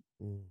threatening.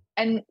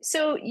 And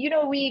so,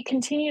 we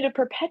continue to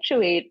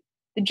perpetuate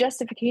the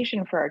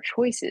justification for our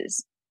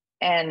choices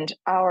and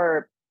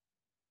our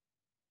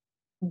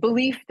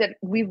belief that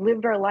we've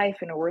lived our life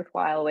in a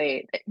worthwhile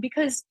way.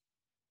 Because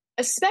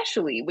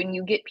especially when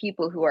you get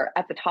people who are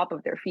at the top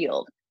of their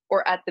field,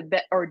 or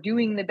or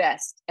doing the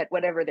best at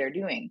whatever they're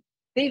doing,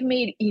 they've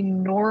made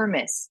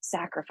enormous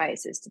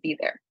sacrifices to be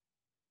there.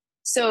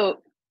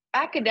 So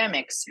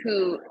academics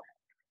who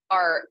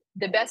are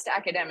the best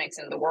academics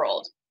in the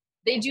world,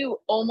 they do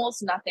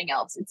almost nothing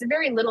else. It's a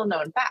very little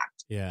known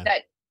fact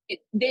that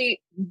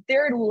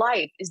their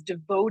life is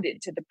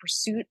devoted to the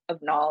pursuit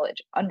of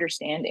knowledge,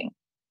 understanding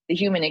the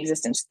human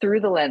existence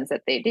through the lens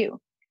that they do.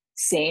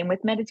 Same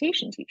with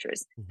meditation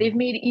teachers. They've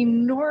made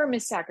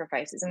enormous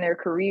sacrifices in their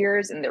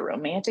careers, in their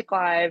romantic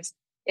lives,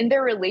 in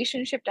their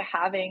relationship to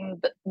having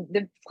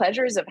the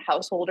pleasures of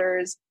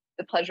householders,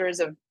 the pleasures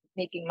of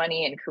making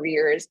money and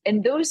careers.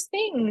 And those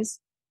things,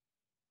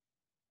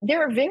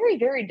 they're very,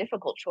 very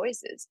difficult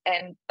choices.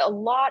 And a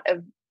lot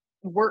of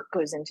work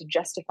goes into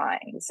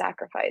justifying the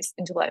sacrifice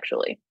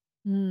intellectually.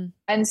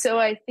 And so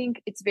I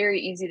think it's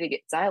very easy to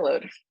get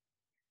siloed.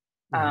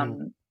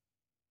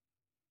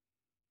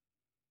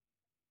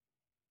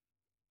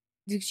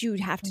 You would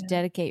have to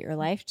dedicate your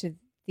life to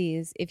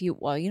these. You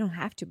don't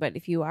have to, but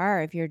if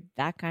you're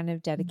that kind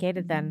of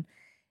dedicated, then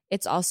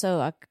it's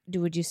also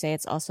would you say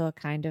it's also a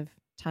kind of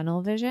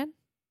tunnel vision?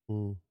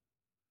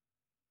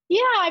 Yeah,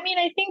 I mean,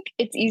 I think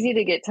it's easy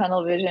to get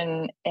tunnel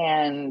vision,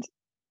 and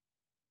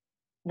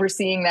we're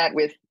seeing that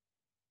with,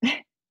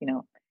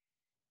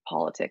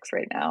 politics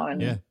right now,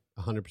 and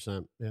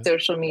 100%,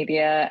 social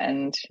media,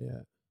 and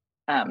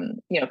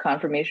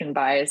confirmation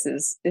bias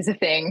is a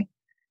thing.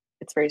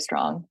 It's very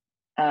strong.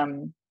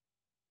 I'd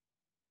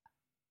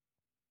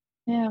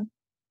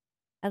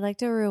like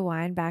to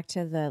rewind back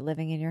to the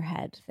living in your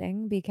head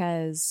thing,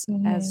 because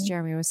as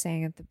Jeremy was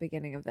saying at the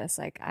beginning of this,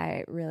 like,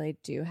 I really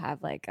do have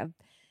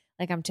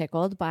I'm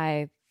tickled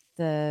by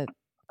the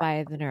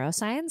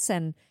neuroscience,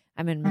 and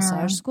I'm in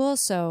massage school.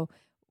 So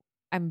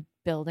I'm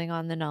building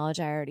on the knowledge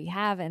I already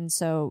have. And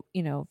so,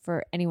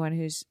 for anyone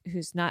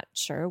who's not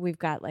sure, we've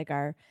got like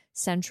our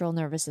central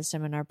nervous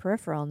system and our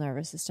peripheral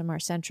nervous system, our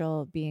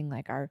central being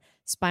like our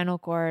spinal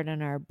cord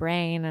and our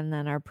brain, and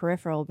then our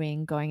peripheral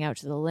being going out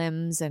to the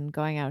limbs and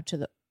going out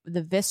to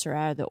the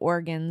viscera, the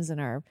organs in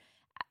our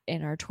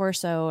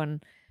torso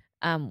and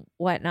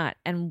whatnot.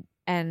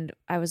 And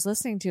I was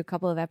listening to a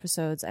couple of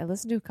episodes.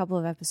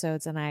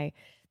 And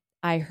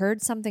I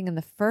heard something in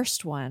the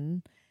first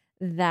one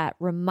that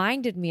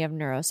reminded me of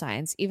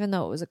neuroscience, even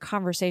though it was a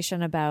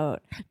conversation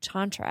about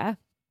Tantra.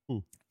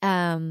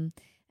 And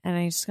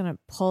I'm just going to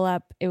pull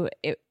up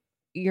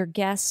your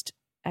guest,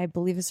 I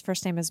believe his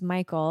first name is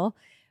Michael,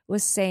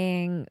 was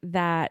saying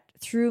that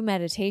through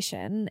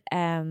meditation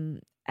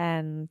and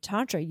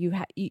Tantra,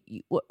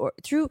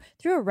 through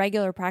a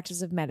regular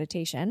practice of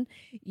meditation,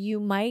 you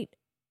might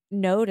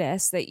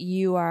notice that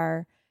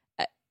you're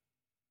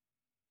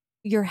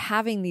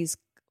having these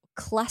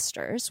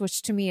clusters,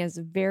 which to me is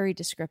a very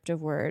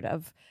descriptive word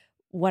of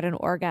what an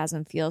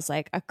orgasm feels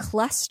like, a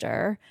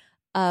cluster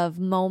of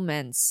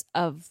moments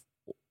of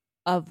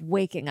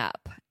waking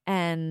up.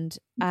 And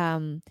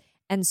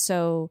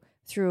so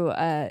through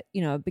a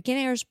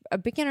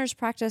beginner's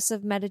practice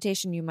of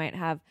meditation, you might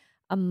have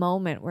a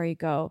moment where you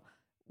go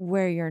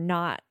where you're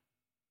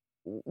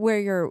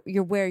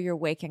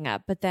waking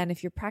up. But then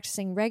if you're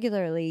practicing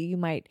regularly, you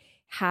might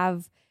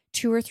have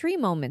 2 or 3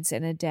 moments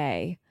in a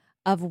day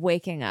of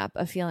waking up,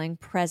 of feeling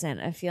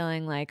present, of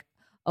feeling like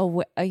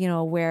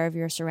aware of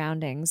your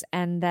surroundings.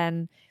 And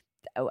then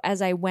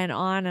as I went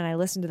on and I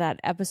listened to that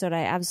episode,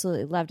 I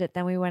absolutely loved it.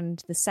 Then we went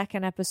into the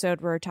second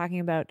episode where we're talking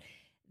about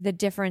the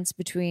difference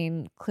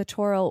between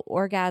clitoral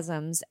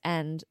orgasms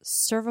and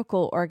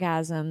cervical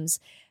orgasms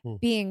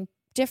being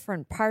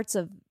different parts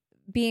of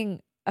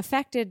being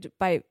affected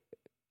by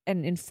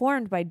and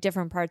informed by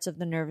different parts of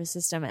the nervous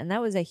system. And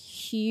that was a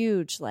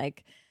huge,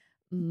 like,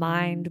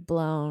 mind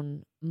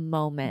blown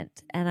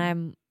moment.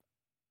 And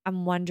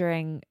I'm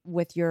wondering,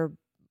 with your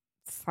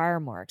far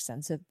more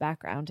extensive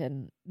background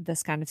in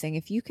this kind of thing,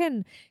 if you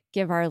can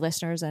give our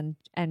listeners and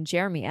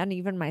Jeremy and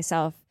even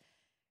myself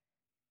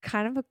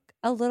kind of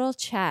a little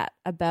chat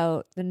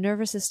about the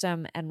nervous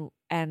system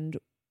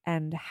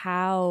and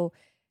how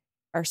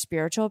our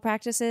spiritual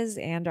practices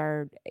and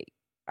our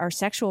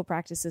sexual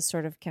practices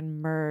sort of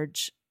can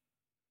merge,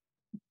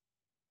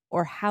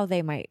 or how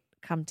they might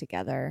come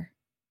together.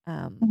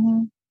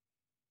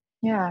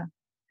 Yeah.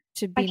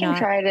 To be I can not,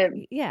 try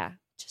to. Yeah.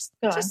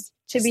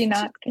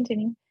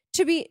 Continue.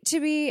 To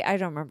be, I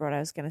don't remember what I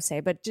was going to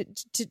say, but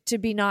to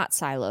be not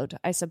siloed,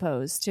 I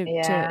suppose.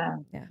 Yeah.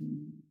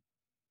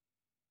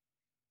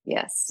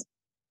 Yes.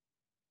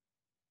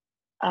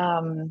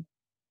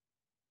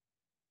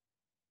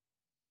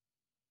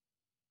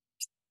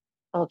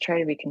 I'll try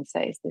to be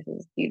concise. This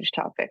is a huge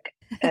topic,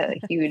 a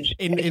huge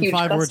in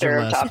 5 words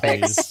or less,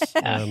 topics.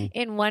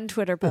 In one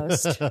Twitter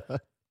post.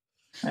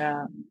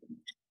 Yeah.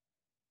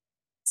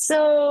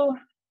 So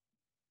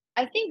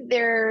I think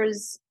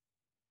there's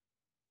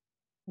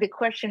the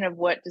question of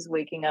what does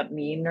waking up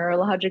mean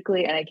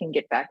neurologically, and I can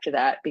get back to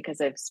that because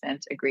I've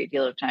spent a great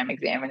deal of time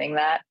examining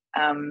that.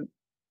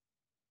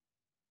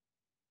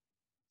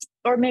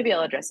 Or maybe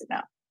I'll address it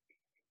now.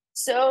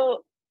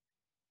 So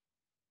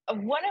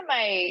one of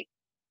my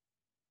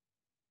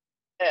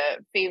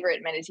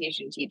favorite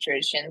meditation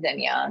teachers,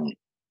 Shinzen Yang,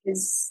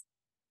 has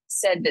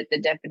said that the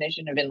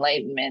definition of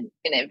enlightenment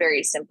in a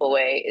very simple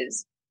way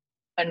is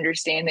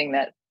understanding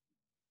that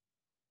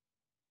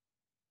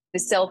the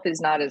self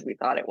is not as we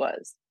thought it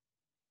was,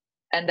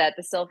 and that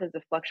the self is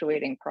a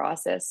fluctuating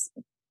process.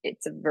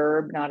 It's a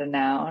verb, not a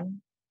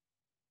noun.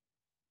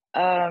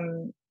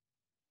 And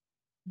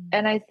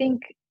I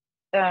think,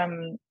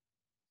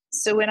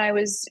 so when I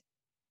was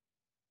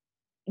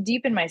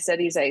deep in my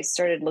studies, I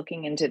started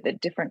looking into the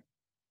different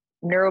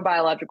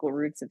neurobiological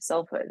roots of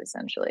selfhood,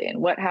 essentially, and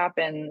what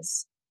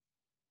happens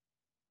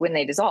when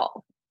they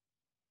dissolve,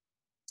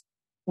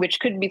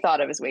 which could be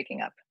thought of as waking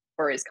up,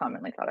 or is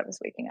commonly thought of as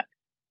waking up.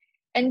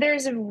 And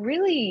there's a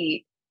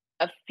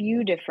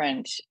few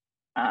different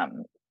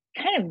kind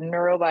of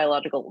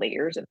neurobiological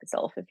layers of the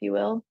self, if you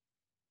will,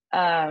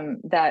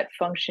 that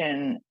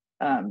function.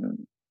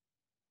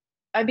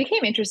 I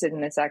became interested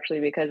in this actually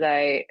because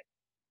I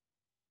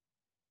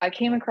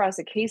came across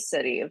a case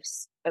study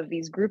of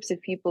these groups of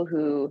people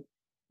who,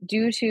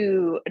 due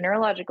to a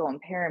neurological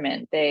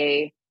impairment,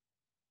 they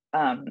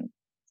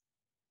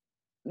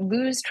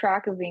lose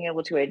track of being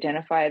able to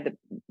identify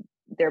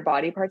their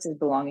body parts as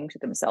belonging to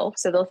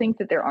themselves. So they'll think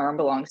that their arm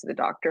belongs to the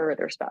doctor or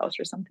their spouse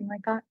or something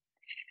like that.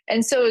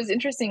 And so it was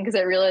interesting because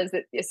I realized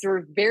that a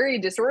sort of very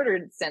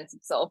disordered sense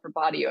of self or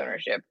body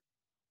ownership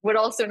would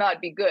also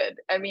not be good.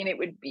 I mean,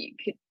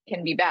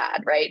 can be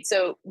bad, right?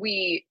 So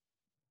we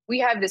can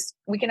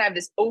have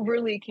this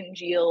overly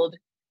congealed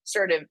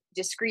sort of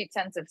discrete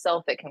sense of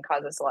self that can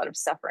cause us a lot of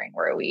suffering,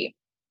 where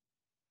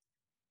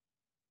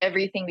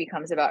everything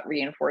becomes about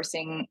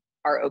reinforcing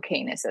our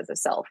okayness as a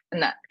self,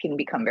 and that can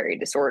become very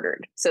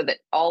disordered, so that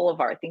all of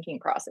our thinking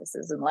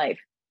processes in life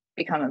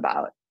become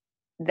about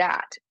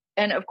that.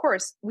 And of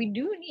course, we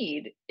do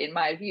need, in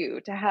my view,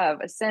 to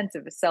have a sense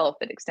of a self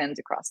that extends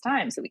across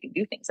time, so we can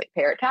do things like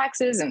pay our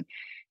taxes and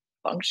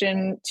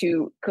function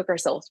to cook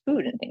ourselves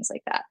food and things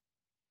like that.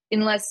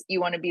 Unless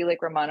you want to be like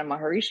Ramana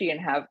Maharishi and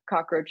have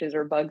cockroaches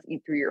or bugs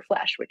eat through your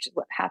flesh, which is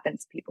what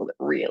happens to people that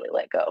really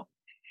let go.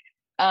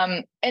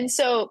 And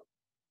so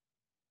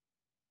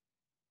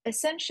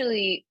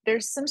essentially,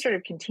 there's some sort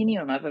of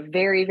continuum of a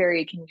very,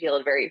 very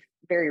congealed, very,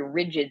 very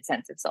rigid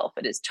sense of self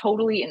that is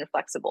totally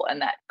inflexible,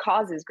 and that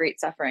causes great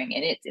suffering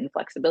in its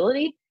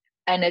inflexibility,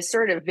 and a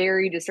sort of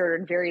very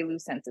disordered, very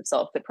loose sense of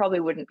self that probably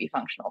wouldn't be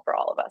functional for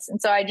all of us.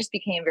 And so I just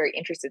became very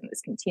interested in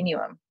this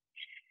continuum.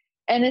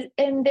 And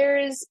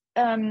there's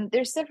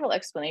several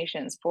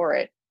explanations for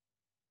it.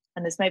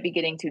 And this might be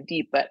getting too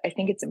deep, but I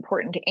think it's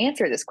important to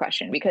answer this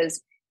question,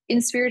 because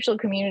in spiritual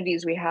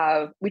communities, we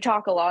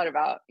talk a lot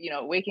about,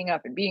 waking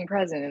up and being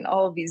present and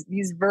all of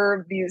these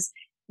verbs,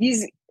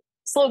 these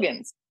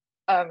slogans.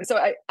 So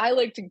I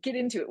like to get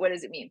into it. What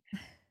does it mean?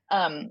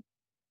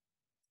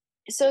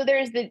 So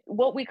there's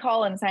what we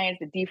call in science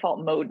the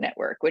default mode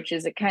network, which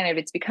is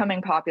it's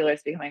becoming popular,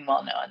 it's becoming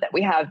well known that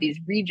we have these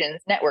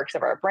regions, networks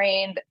of our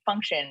brain that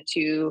function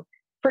to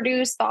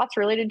produce thoughts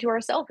related to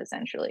ourself,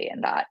 essentially.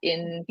 And that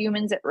in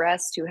humans at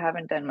rest who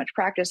haven't done much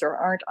practice or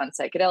aren't on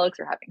psychedelics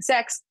or having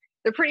sex,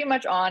 they're pretty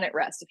much on at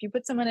rest. If you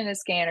put someone in a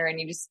scanner and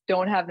you just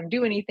don't have them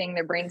do anything,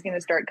 their brain's going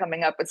to start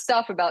coming up with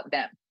stuff about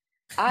them.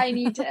 I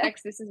need to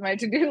X, this is my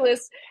to-do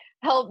list.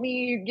 Help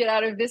me get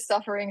out of this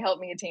suffering, help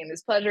me attain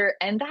this pleasure.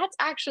 And that's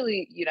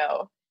actually,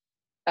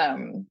 a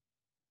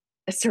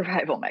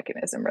survival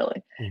mechanism,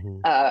 really.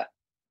 Mm-hmm.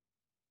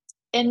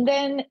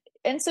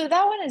 And so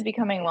that one is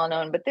becoming well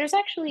known, but there's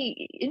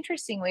actually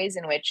interesting ways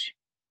in which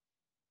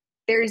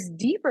there's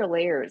deeper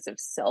layers of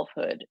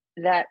selfhood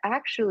that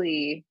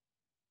actually,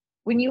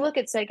 when you look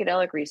at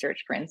psychedelic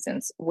research, for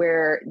instance,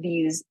 where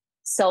these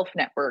self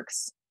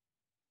networks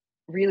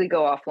really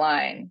go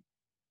offline,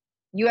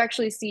 you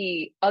actually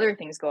see other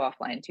things go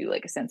offline too,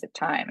 like a sense of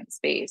time and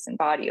space and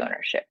body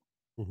ownership.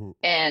 Mm-hmm.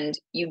 And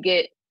you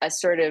get a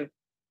sort of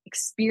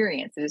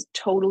experience that is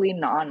totally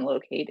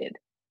non-located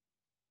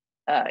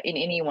in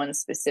any one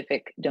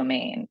specific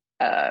domain,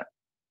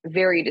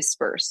 very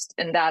dispersed.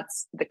 And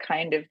that's the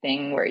kind of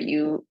thing where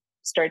you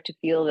start to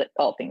feel that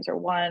all things are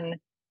one,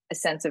 a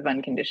sense of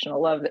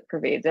unconditional love that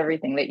pervades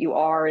everything, that you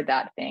are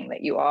that thing,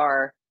 that you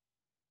are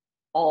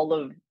all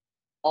of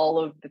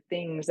the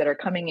things that are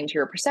coming into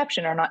your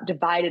perception are not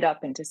divided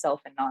up into self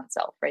and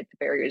non-self, right? The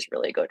barriers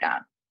really go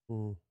down.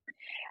 Mm.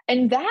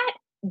 And that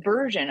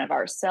version of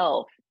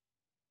ourself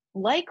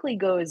likely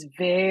goes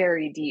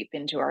very deep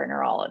into our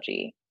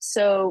neurology.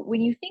 So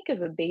when you think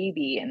of a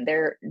baby and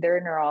their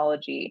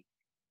neurology,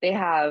 they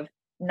have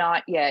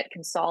not yet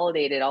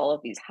consolidated all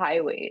of these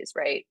highways,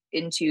 right,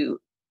 into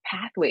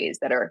pathways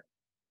that are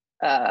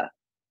that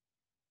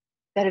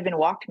have been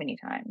walked many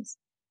times.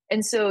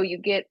 And so you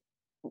get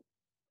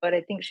what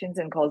I think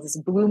Shinzen calls this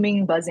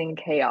blooming, buzzing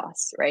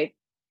chaos, right?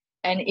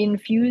 And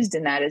infused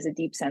in that is a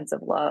deep sense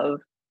of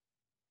love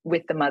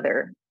with the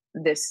mother,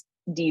 this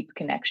deep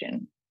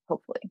connection,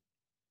 hopefully.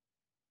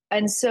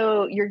 And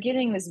so you're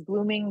getting this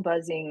blooming,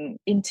 buzzing,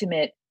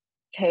 intimate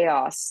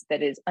chaos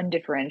that is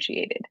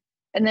undifferentiated.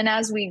 And then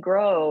as we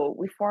grow,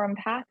 we form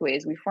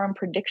pathways, we form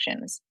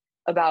predictions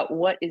about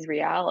what is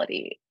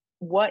reality.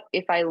 What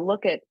if I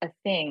look at a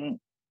thing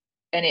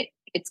and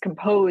it's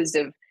composed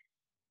of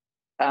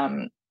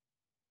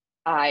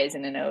eyes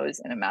and a nose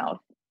and a mouth?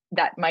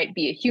 That might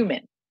be a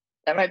human.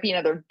 That might be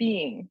another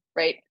being,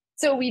 right?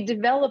 So we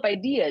develop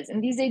ideas,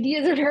 and these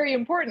ideas are very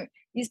important.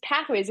 These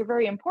pathways are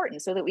very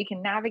important so that we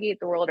can navigate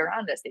the world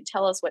around us. They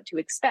tell us what to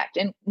expect.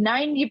 And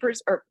 90%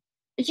 or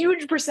a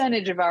huge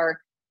percentage of our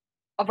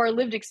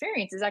lived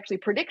experience is actually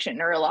prediction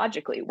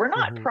neurologically. We're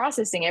not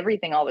processing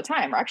everything all the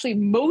time. We're actually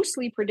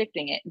mostly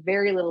predicting it,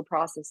 very little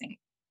processing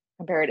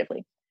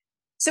comparatively.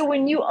 So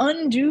when you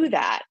undo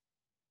that,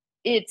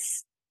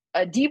 it's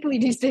deeply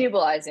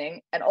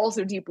destabilizing and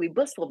also deeply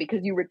blissful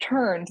because you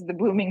return to the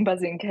blooming,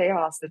 buzzing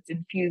chaos that's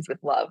infused with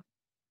love.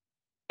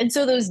 And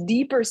so those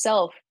deeper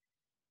self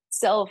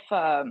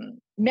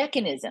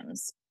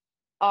mechanisms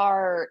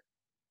are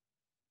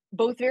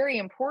both very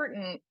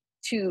important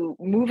to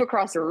move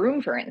across a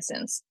room, for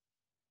instance,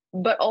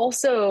 but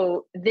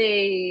also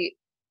they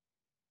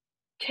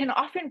can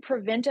often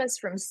prevent us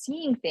from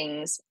seeing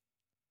things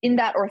in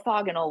that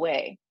orthogonal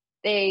way.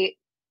 They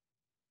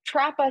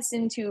trap us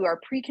into our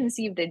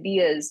preconceived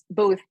ideas,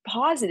 both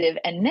positive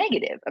and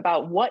negative,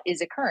 about what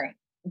is occurring,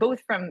 both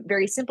from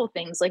very simple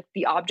things like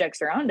the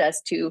objects around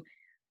us to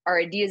our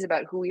ideas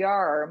about who we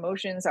are, our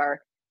emotions,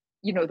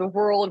 the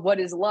world, what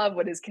is love,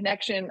 what is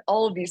connection,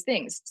 all of these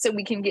things. So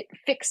we can get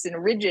fixed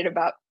and rigid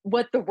about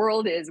what the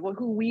world is,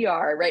 who we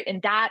are, right? And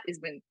that is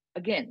when,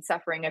 again,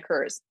 suffering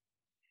occurs.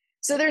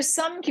 So there's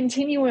some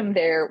continuum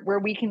there where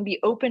we can be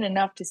open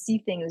enough to see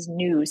things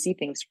new, see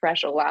things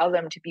fresh, allow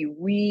them to be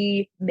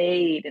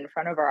remade in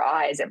front of our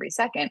eyes every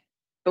second,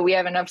 but we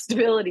have enough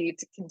stability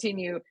to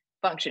continue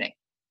functioning.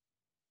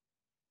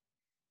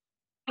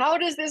 How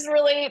does this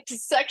relate to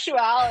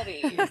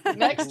sexuality?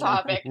 Next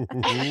topic.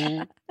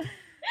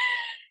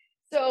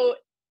 So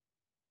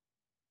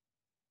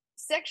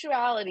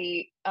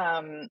sexuality,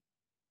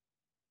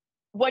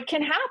 what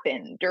can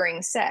happen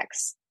during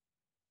sex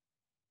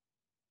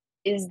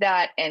is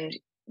that, and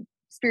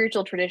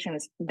spiritual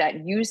traditions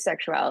that use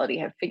sexuality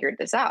have figured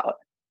this out.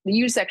 They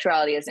use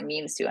sexuality as a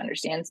means to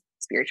understand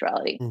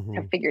spirituality,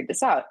 have figured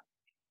this out,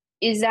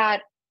 is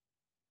that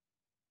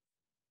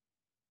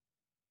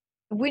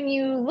when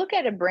you look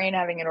at a brain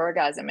having an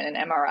orgasm in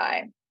an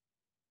MRI,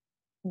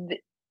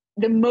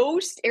 the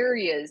most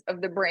areas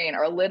of the brain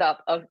are lit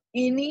up of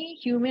any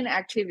human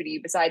activity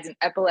besides an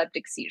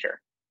epileptic seizure.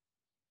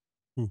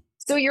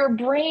 So your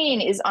brain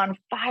is on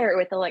fire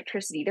with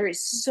electricity. There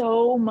is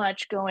so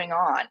much going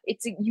on.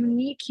 It's a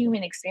unique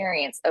human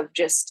experience of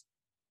just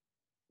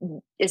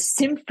a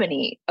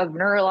symphony of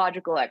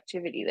neurological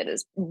activity that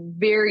is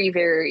very,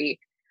 very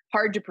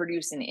hard to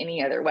produce in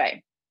any other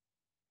way.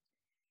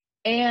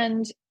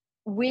 And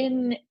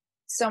when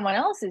someone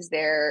else is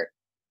there,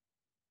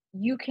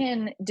 you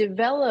can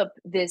develop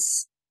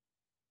this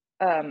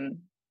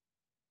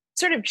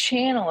sort of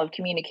channel of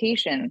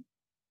communication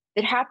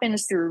that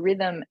happens through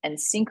rhythm and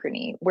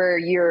synchrony, where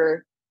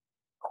you're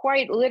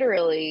quite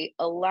literally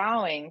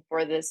allowing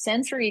for the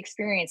sensory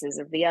experiences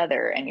of the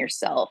other and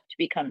yourself to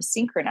become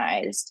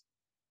synchronized.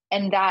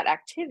 And that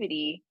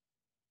activity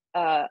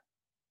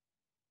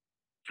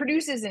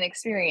produces an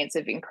experience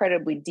of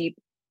incredibly deep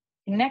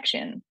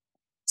connection.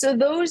 So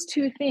those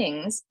two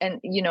things, and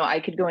I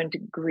could go into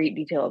great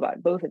detail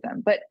about both of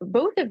them, but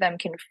both of them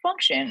can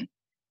function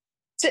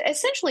to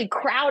essentially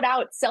crowd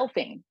out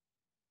selfing.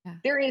 Yeah.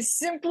 There is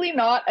simply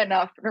not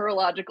enough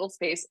neurological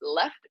space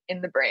left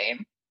in the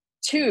brain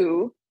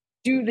to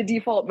do the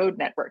default mode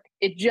network.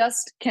 It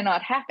just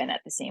cannot happen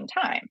at the same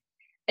time.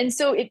 And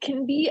so it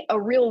can be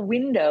a real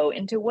window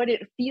into what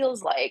it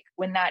feels like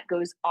when that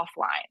goes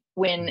offline,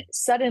 when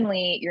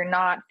suddenly you're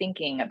not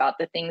thinking about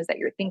the things that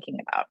you're thinking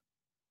about.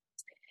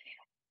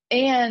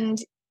 And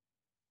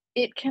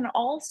it can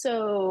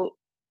also,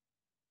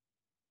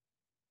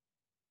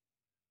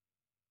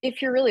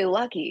 if you're really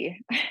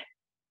lucky,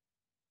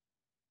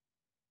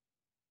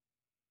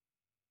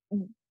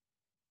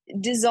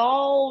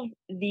 dissolve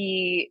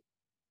the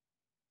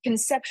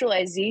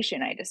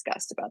conceptualization I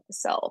discussed about the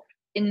self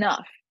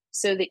enough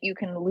so that you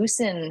can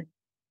loosen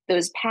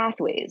those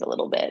pathways a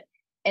little bit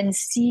and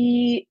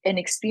see and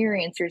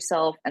experience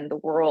yourself and the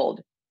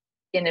world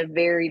in a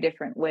very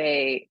different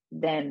way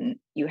than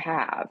you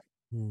have.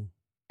 Mm.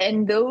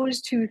 And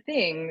those two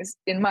things,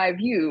 in my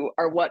view,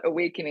 are what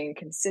awakening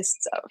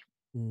consists of.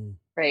 Mm.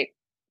 Right.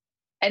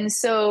 And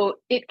so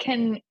it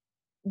can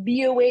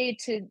be a way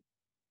to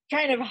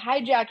kind of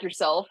hijack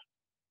yourself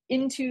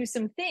into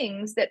some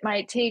things that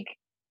might take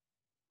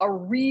a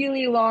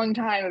really long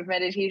time of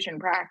meditation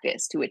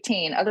practice to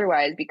attain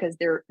otherwise, because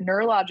they're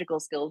neurological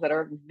skills that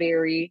are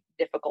very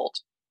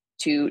difficult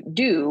to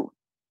do.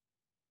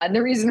 And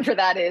the reason for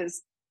that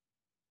is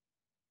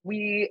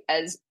we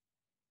as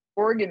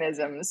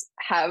organisms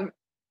have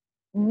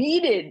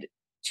needed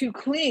to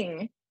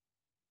cling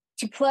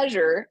to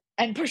pleasure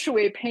and push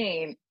away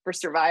pain for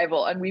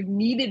survival. And we've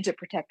needed to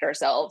protect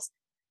ourselves.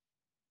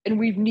 And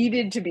we've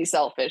needed to be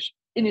selfish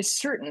in a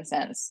certain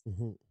sense,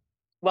 mm-hmm.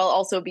 while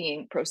also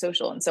being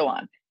pro-social and so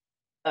on,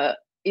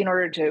 in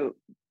order to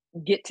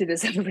get to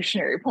this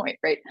evolutionary point,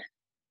 right?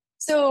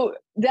 So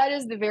that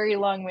is the very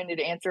long-winded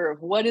answer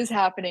of what is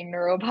happening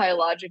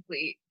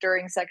neurobiologically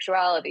during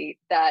sexuality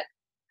that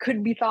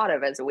could be thought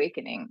of as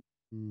awakening.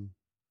 Mm.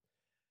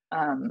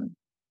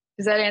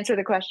 Does that answer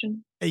the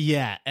question?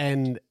 Yeah.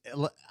 And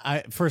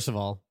first of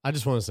all, I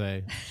just want to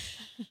say,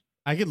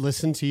 I could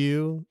listen to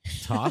you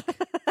talk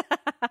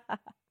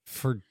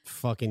for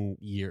fucking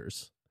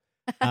years.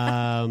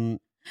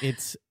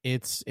 It's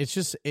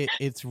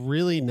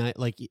really nice.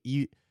 Like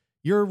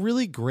you're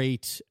really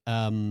great.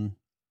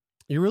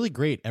 You're really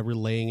great at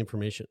relaying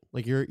information.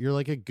 Like you're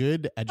like a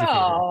good educator.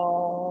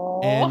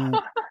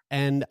 Aww.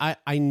 And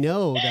I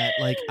know that,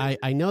 like,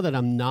 I know that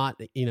I'm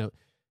not,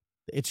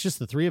 it's just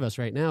the three of us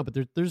right now, but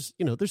there's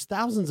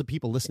thousands of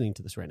people listening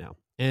to this right now.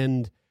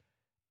 And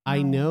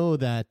I know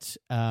that,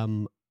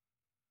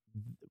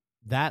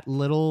 that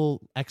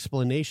little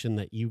explanation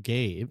that you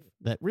gave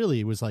that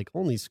really was like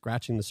only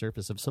scratching the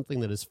surface of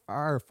something that is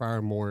far,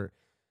 far more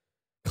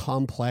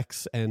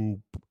complex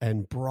and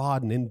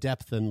broad and in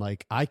depth than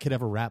like I could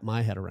ever wrap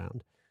my head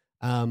around.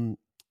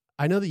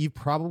 I know that you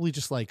probably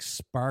just like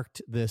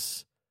sparked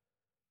this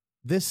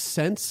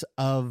sense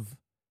of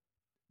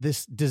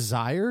this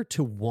desire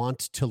to want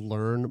to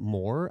learn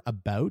more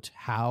about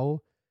how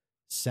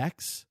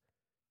sex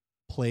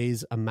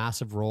plays a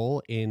massive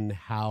role in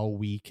how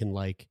we can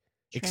like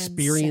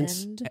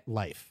experience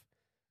life.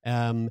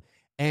 And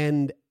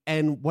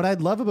what I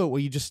love about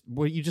what you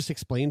just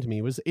explained to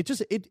me was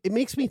it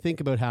makes me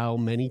think about how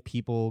many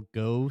people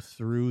go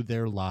through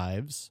their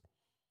lives,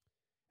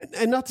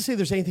 and not to say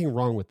there's anything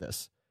wrong with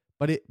this,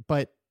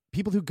 but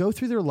people who go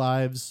through their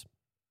lives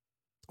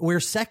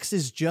where sex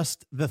is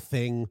just the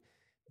thing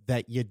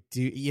that you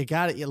do. You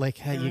got to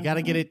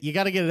get it. You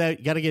got to get it out.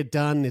 You got to get it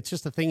done. It's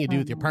just a thing you do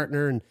with your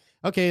partner. And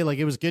okay, like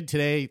it was good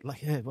today.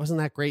 Like it wasn't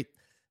that great.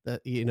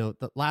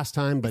 The last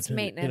time, but it's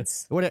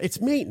maintenance.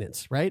 It's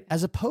maintenance, right?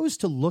 As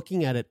opposed to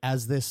looking at it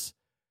as this,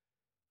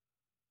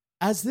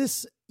 as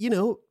opposed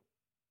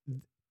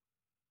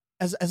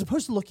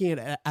to looking at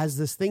it as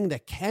this thing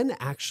that can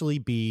actually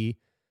be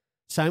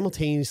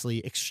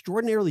simultaneously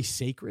extraordinarily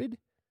sacred,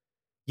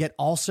 yet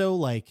also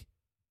like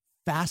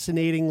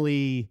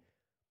fascinatingly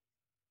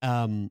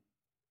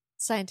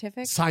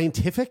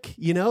scientific,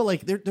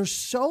 like there's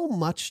so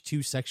much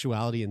to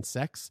sexuality and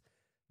sex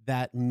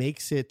that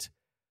makes it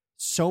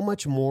so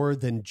much more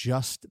than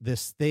just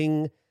this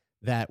thing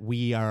that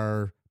we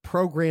are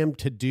programmed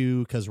to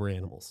do because we're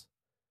animals.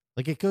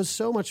 Like it goes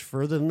so much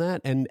further than that.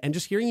 And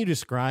just hearing you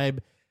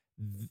describe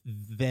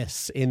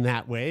this in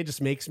that way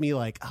just makes me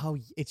like, oh,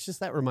 it's just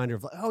that reminder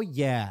of, oh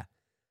yeah,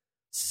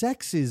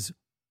 sex is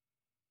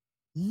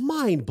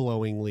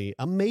mind-blowingly,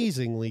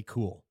 amazingly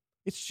cool.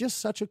 It's just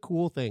such a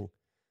cool thing,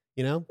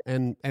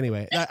 And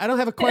anyway, I don't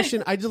have a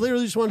question. I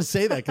literally just want to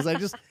say that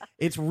because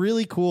it's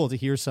really cool to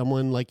hear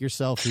someone like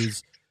yourself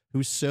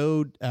who's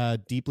so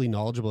deeply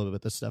knowledgeable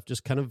about this stuff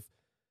just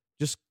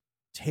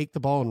take the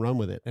ball and run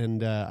with it.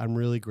 And I'm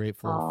really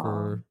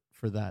grateful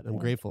for that. I'm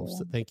grateful.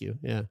 So thank you.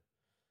 Yeah.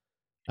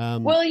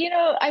 Well,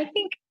 I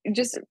think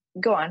just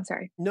go on.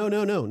 Sorry.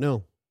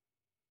 No.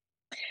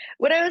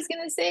 What I was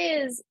going to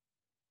say is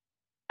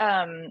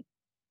a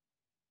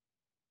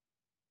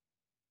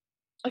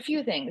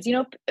few things.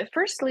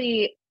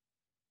 Firstly,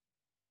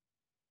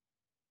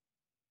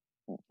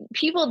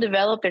 people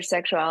develop their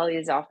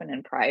sexualities often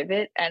in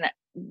private. And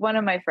one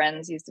of my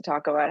friends used to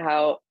talk about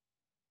how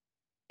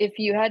if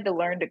you had to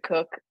learn to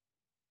cook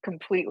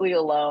completely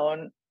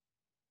alone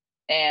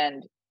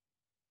and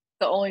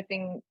the only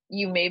thing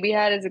you maybe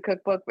had is a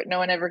cookbook, but no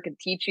one ever could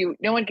teach you,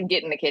 no one could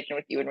get in the kitchen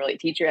with you and really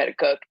teach you how to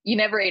cook. You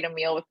never ate a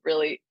meal with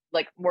really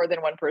like more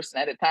than one person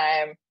at a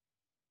time.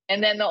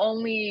 And then the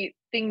only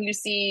thing you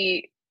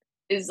see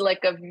is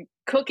like a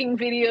cooking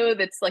video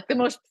that's like the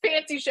most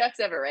fancy chefs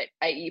ever, right?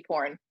 i.e.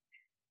 porn,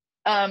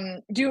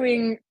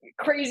 doing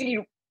crazy,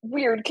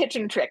 weird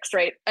kitchen tricks,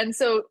 right? And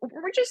so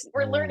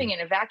we're learning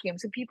in a vacuum.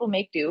 So people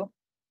make do.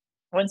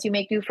 Once you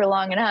make do for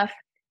long enough,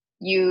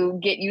 you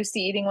get used to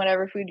eating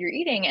whatever food you're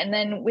eating. And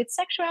then with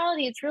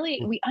sexuality, it's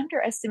really, we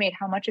underestimate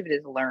how much of it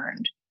is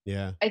learned.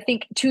 Yeah. I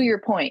think to your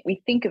point,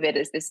 we think of it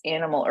as this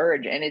animal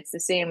urge, and it's the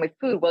same with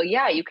food. Well,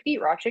 yeah, you could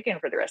eat raw chicken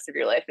for the rest of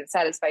your life and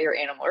satisfy your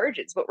animal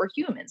urges, but we're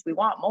humans. We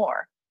want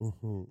more.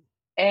 Mm-hmm.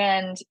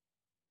 And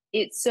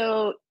it's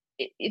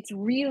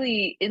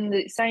really in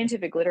the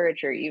scientific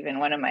literature, even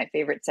one of my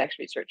favorite sex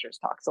researchers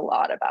talks a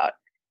lot about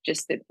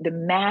just the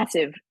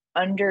massive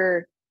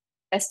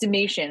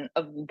underestimation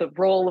of the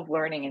role of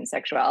learning in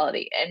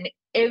sexuality. And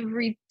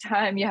every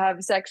time you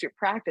have sex, you're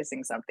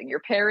practicing something, you're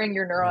pairing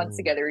your neurons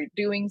together, you're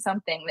doing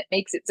something that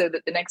makes it so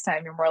that the next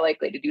time you're more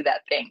likely to do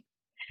that thing.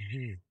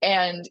 Mm-hmm.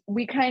 And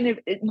we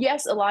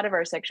yes, a lot of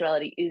our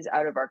sexuality is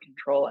out of our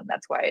control. And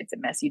that's why it's a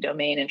messy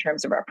domain in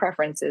terms of our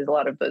preferences. A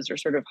lot of those are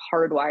sort of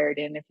hardwired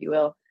in, if you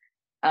will.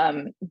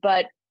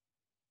 But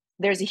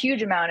there's a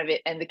huge amount of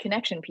it. And the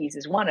connection piece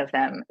is one of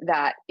them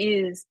that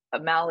is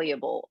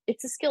malleable.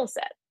 It's a skill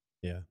set.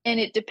 Yeah. And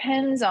it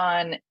depends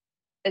on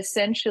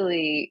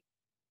essentially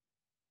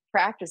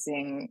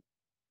practicing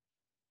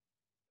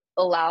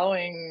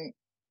allowing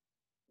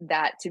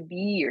that to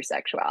be your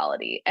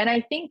sexuality. And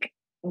I think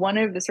one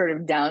of the sort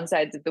of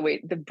downsides of the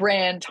way the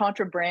brand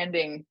Tantra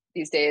branding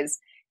these days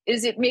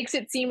is it makes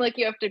it seem like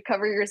you have to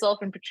cover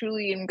yourself in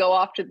patchouli and go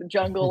off to the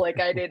jungle like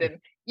I did and,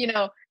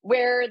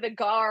 wear the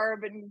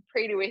garb and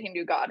pray to a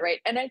Hindu god, right?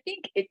 And I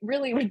think it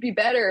really would be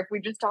better if we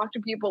just talk to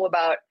people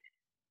about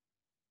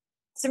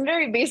some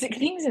very basic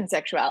things in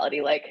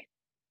sexuality. Like,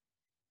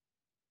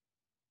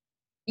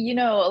 a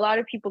lot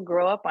of people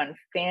grow up on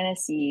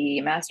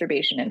fantasy,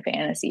 masturbation and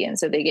fantasy. And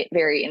so they get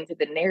very into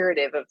the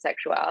narrative of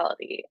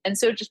sexuality. And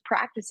so just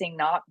practicing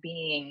not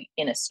being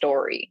in a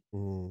story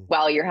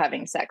while you're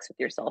having sex with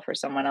yourself or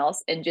someone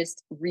else and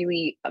just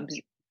really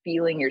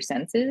feeling your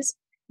senses.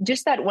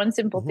 Just that one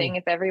simple thing,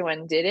 if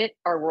everyone did it,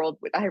 I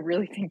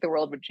really think the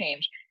world would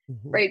change.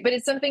 Right. But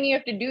it's something you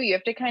have to do. You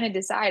have to kind of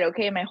decide,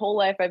 okay, my whole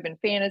life I've been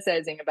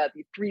fantasizing about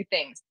these three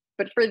things.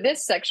 But for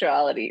this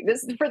sexuality,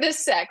 for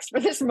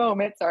this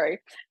moment,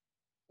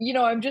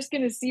 I'm just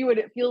going to see what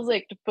it feels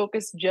like to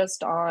focus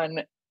just on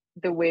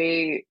the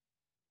way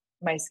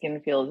my skin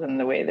feels and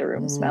the way the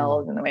room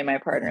smells and the way my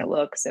partner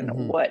looks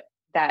and what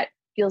that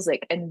feels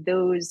like. And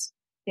those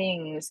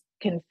things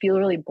can feel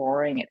really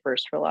boring at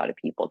first for a lot of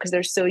people because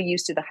they're so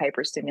used to the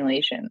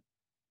hyperstimulation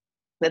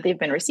that they've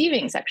been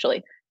receiving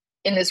sexually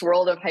in this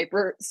world of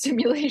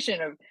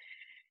hyperstimulation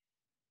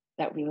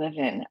that we live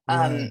in.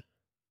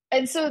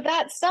 And so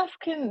that stuff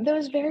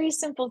those very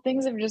simple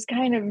things of just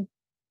kind of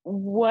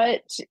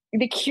what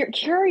the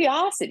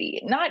curiosity,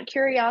 not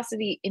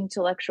curiosity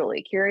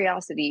intellectually,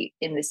 curiosity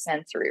in the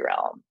sensory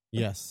realm.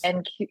 Yes.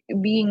 And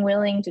being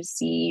willing to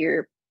see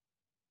your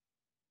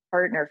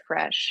partner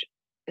fresh,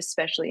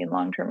 especially in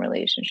long-term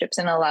relationships,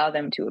 and allow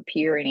them to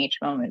appear in each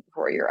moment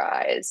before your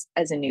eyes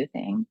as a new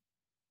thing.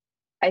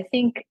 I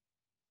think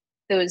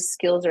those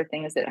skills are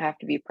things that have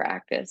to be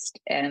practiced,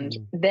 and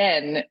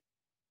then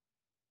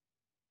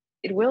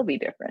it will be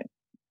different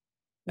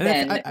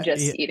than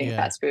just eating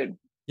fast food.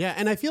 Yeah.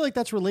 And I feel like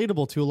that's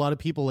relatable to a lot of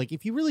people. Like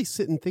if you really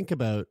sit and think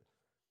about,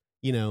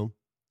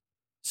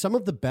 some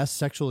of the best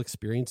sexual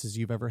experiences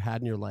you've ever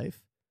had in your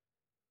life,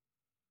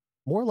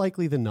 more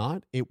likely than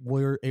not,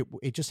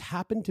 it just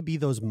happened to be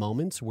those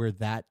moments where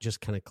that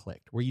just kind of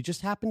clicked, where you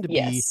just happened to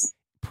be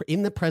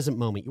in the present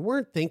moment. You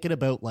weren't thinking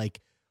about like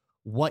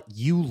what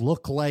you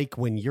look like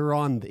when you're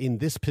in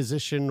this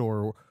position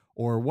or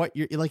what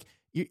you're like.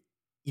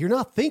 You're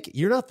not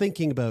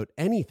thinking about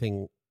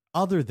anything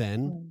other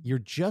than you're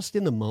just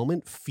in the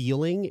moment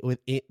feeling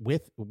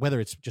with whether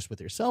it's just with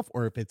yourself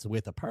or if it's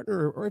with a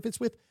partner or if it's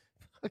with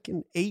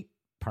fucking 8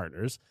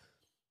 partners,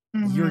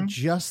 you're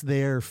just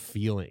there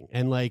feeling.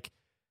 And like,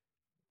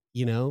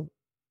 you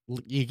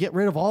get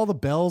rid of all the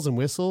bells and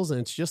whistles and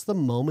it's just the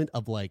moment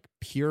of like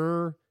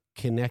pure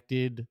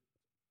connected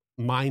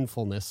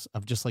mindfulness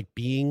of just like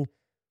being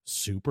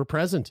super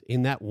present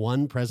in that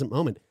one present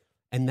moment.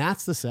 And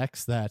that's the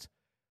sex that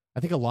I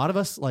think a lot of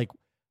us, like,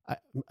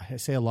 I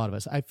say a lot of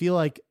us, I feel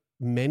like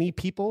many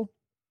people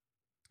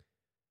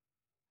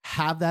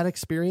have that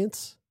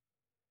experience,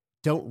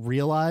 don't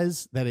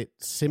realize that it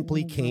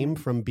simply came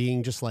from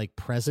being just like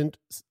present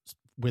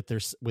with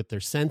their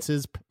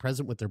senses,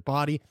 present with their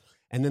body.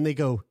 And then they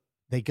go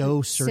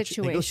search,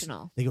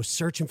 situational. They go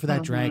searching for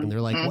that dragon.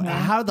 They're like, well,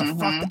 how the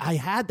fuck? I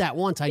had that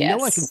once. I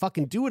know I can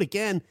fucking do it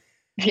again.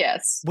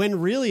 Yes. When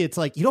really it's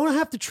like, you don't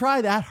have to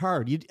try that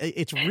hard.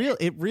 It's real.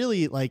 It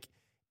really like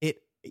it.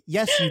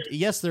 Yes,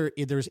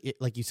 there's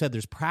like you said,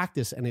 there's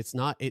practice, and it's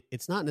not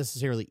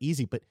necessarily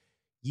easy, but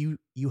you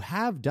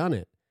have done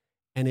it.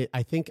 And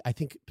I think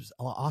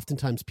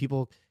oftentimes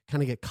people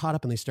kind of get caught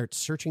up and they start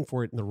searching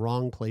for it in the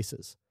wrong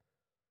places.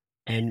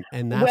 And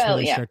that's when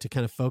they start to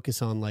kind of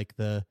focus on like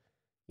the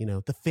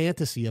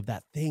fantasy of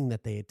that thing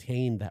that they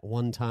attained that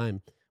one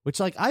time, which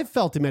like I've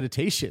felt in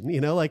meditation,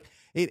 like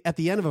at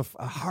the end of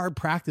a hard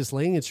practice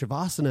laying in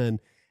Shavasana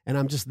and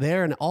I'm just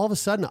there, and all of a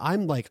sudden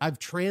I'm like, I've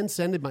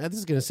transcended this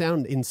is going to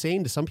sound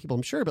insane to some people,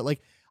 I'm sure, but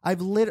like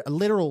I've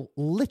literal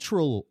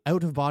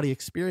out of body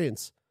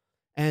experience,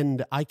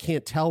 and I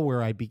can't tell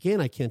where I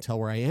begin. I can't tell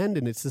where I end.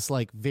 And it's this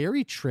like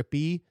very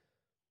trippy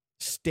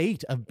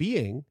state of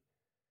being.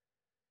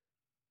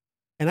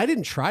 And I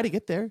didn't try to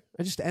get there.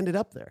 I just ended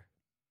up there.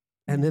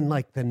 And then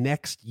like the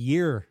next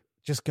year,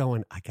 just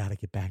going, I got to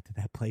get back to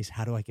that place.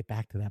 How do I get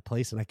back to that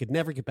place? And I could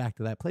never get back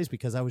to that place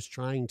because I was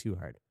trying too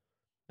hard.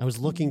 I was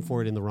looking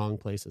for it in the wrong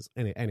places.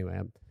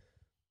 Anyway,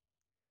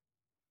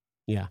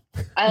 yeah.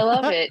 I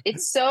love it.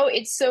 It's so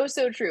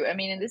true. I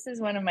mean, and this is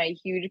one of my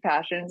huge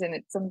passions, and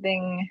it's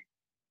something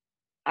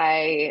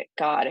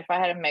if I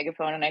had a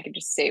megaphone and I could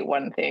just say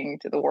one thing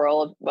to the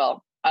world,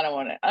 well, I don't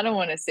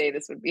want to say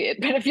this would be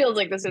it, but it feels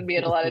like this would be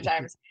it a lot of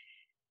times,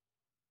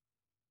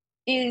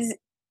 is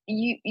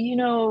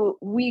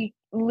we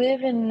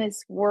live in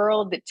this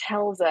world that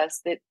tells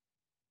us that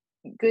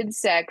good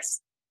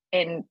sex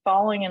and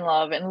falling in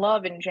love and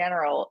love in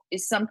general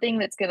is something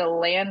that's going to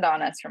land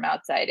on us from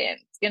outside in.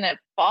 It's going to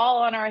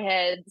fall on our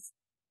heads.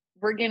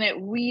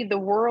 The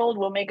world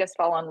will make us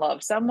fall in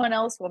love. Someone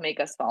else will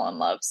make us fall in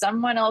love.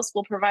 Someone else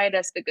will provide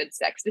us the good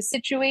sex. The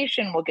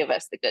situation will give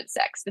us the good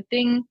sex.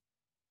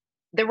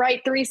 The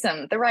right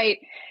threesome, the right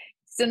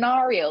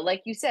scenario.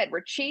 Like you said,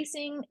 we're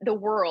chasing the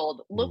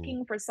world,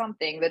 looking for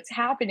something that's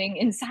happening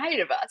inside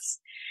of us.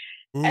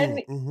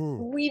 And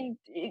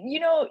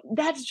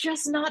that's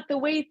just not the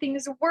way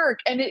things work.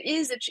 And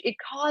it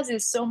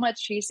causes so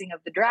much chasing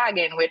of the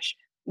dragon, which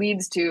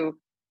leads to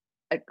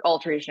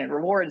alteration and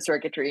reward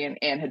circuitry and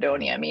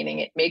anhedonia, meaning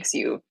it makes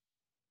you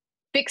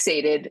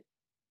fixated,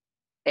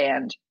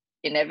 and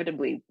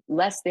inevitably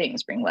less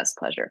things bring less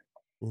pleasure.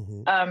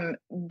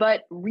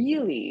 But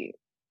really,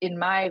 in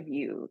my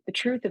view, the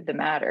truth of the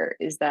matter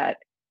is that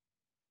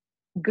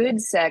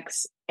good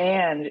sex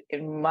and,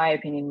 in my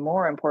opinion,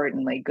 more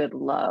importantly, good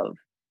love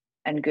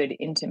and good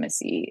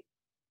intimacy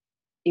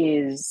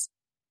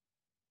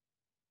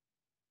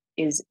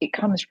it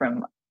comes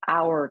from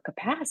our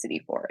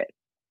capacity for it.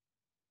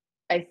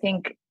 I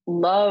think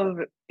love,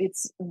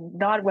 it's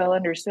not well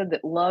understood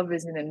that love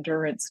is an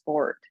endurance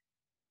sport,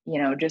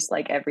 just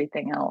like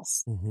everything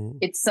else.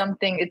 It's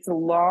a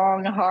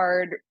long,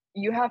 hard,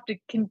 you have to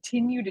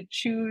continue to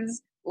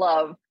choose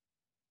love,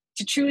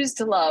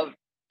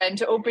 and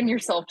to open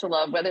yourself to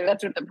love, whether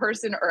that's with a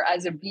person or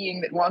as a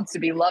being that wants to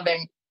be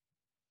loving.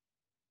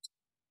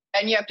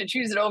 And you have to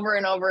choose it over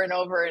and over and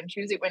over, and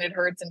choose it when it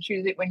hurts, and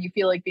choose it when you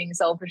feel like being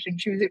selfish, and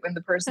choose it when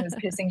the person is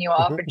pissing you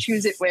off, and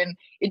choose it when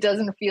it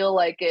doesn't feel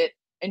like it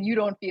and you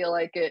don't feel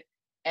like it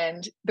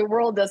and the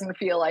world doesn't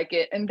feel like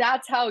it. And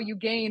that's how you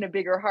gain a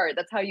bigger heart.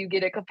 That's how you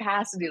get a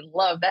capacity to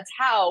love. That's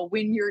how,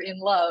 when you're in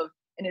love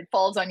and it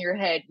falls on your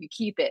head, you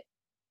keep it.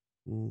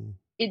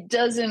 It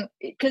doesn't,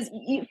 because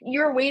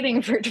you're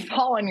waiting for it to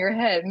fall on your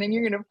head, and then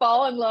you're going to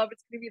fall in love.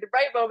 It's going to be the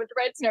right moment, the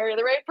right scenario,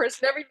 the right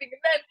person, everything. And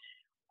then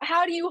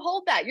how do you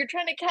hold that? You're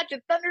trying to catch a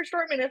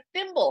thunderstorm in a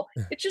thimble.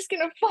 It's just going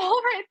to fall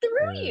right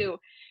through you.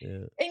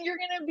 Yeah. And you're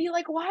going to be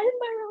like, why did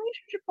my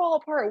relationship fall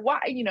apart?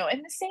 Why,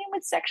 and the same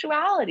with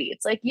sexuality.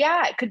 It's like,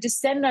 yeah, it could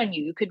descend on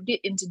you. You could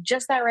get into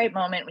just that right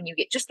moment when you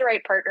get just the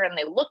right partner and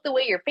they look the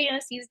way your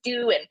fantasies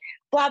do and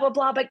blah, blah,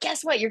 blah. But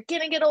guess what? You're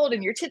going to get old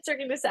and your tits are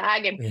going to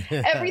sag and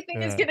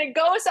everything is going to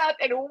go south.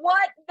 And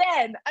what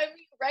then? I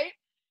mean, right?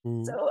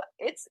 So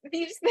it's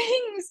these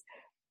things,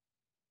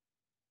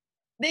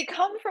 they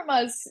come from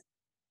us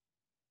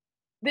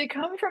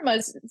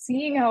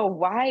seeing how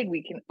wide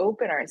we can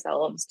open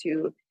ourselves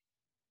to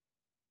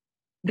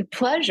the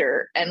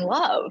pleasure and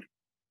love.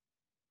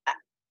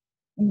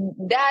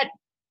 That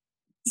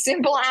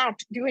simple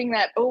act, doing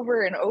that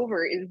over and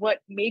over, is what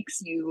makes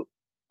you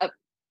a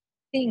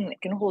thing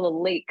that can hold a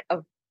lake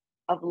of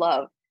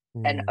love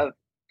and of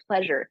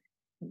pleasure.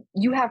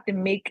 You have to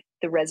make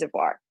the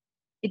reservoir.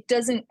 It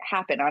doesn't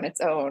happen on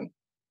its own.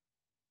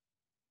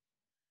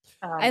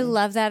 I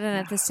love that. And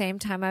at the same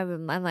time,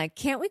 I'm like,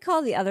 can't we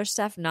call the other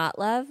stuff not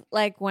love?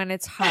 Like when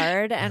it's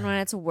hard and when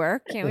it's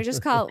work, can't we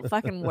just call it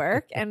fucking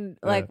work? And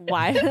like,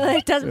 why?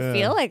 It doesn't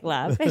feel like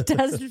love. It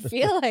doesn't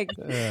feel like,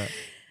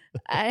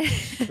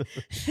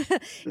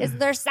 Is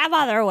there some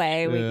other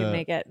way we can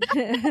make it?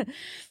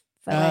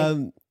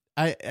 But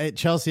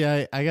Chelsea,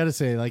 I gotta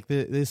say, like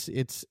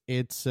it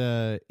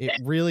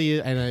really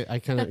is, and I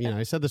kind of,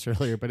 I said this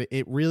earlier, but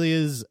it really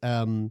is.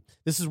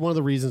 This is one of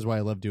the reasons why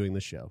I love doing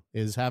the show,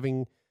 is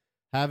having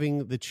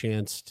the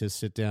chance to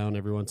sit down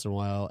every once in a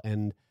while,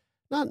 and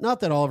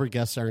not that all of our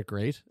guests aren't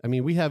great. I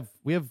mean, we have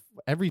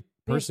every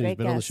person who's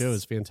been on the show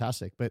is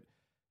fantastic, but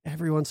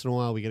every once in a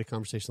while we get a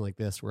conversation like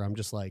this where I'm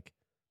just like,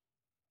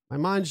 my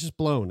mind's just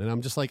blown, and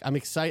I'm just like, I'm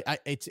excited.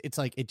 It's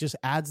like it just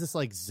adds this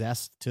like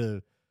zest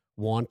to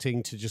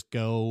wanting to just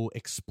go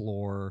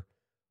explore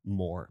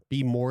more,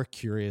 be more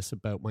curious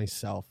about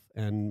myself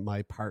and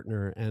my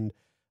partner. And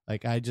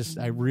like, I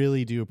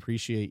really do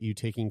appreciate you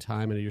taking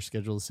time out of your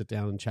schedule to sit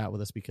down and chat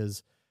with us,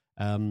 because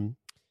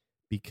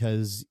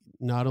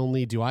not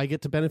only do I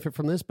get to benefit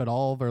from this, but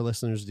all of our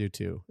listeners do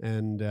too.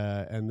 And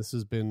this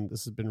has been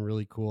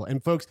really cool.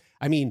 And folks,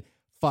 I mean,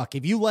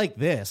 if you like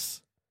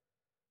this,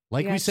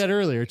 like we said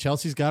earlier,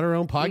 Chelsea's got her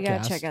own podcast. You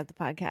gotta check out the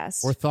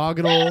podcast.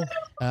 Orthogonal.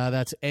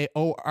 That's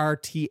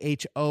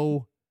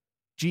AORTHOGONAL.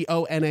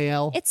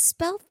 It's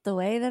spelled the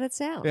way that it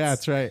sounds. Yeah,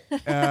 that's right.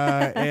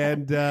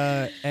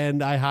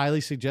 And I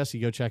highly suggest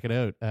you go check it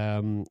out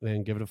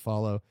and give it a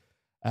follow.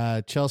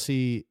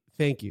 Chelsea,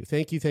 thank you.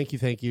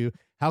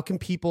 How can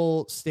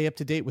people stay up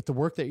to date with the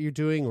work that you're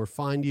doing or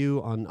find you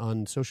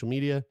on social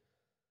media?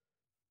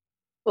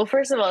 Well,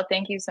 first of all,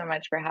 thank you so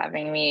much for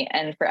having me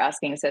and for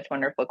asking such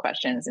wonderful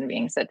questions and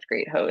being such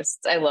great hosts.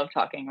 I love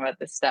talking about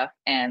this stuff,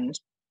 and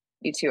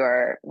you two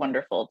are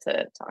wonderful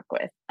to talk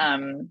with.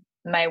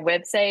 My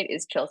website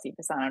is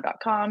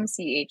chelseafasano.com,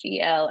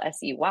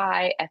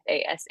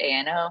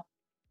 CHELSEYFASANO.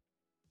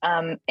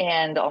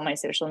 And all my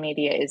social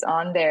media is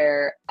on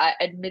there. I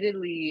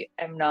admittedly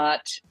am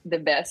not the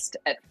best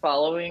at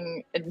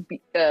following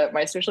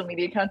my social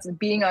media accounts and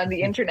being on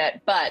the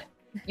internet, but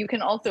you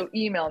can also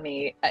email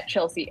me at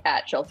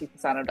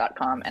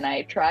chelsea@chelseafasano.com, and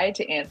I try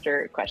to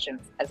answer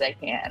questions as I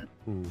can.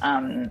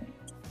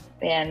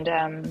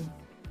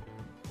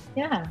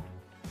 Yeah,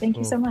 thank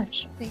you so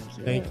much.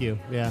 Thank you.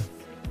 Yeah.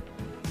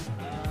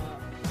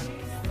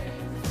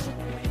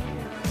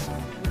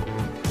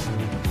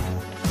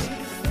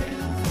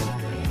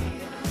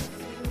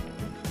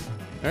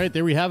 All right,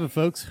 there we have it,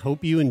 folks.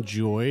 Hope you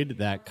enjoyed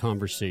that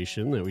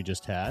conversation that we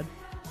just had.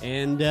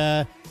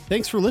 And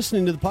thanks for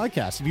listening to the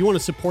podcast. If you want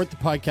to support the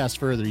podcast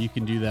further, you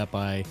can do that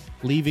by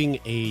leaving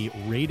a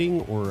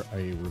rating or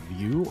a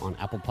review on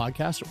Apple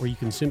Podcasts, or you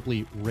can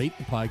simply rate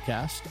the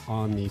podcast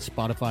on the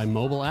Spotify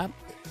mobile app.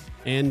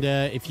 And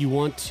if you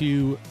want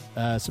to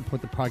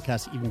support the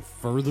podcast even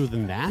further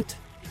than that,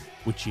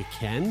 which you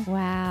can.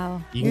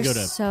 Wow. You're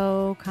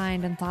so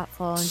kind and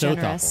thoughtful and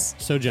generous.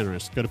 So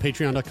generous. Go to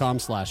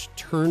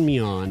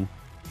patreon.com/turnmeon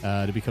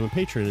to become a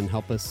patron and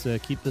help us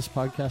keep this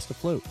podcast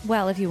afloat.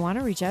 Well, if you want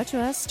to reach out to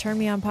us,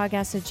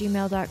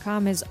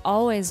 turnmeonpodcast@gmail.com is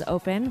always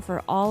open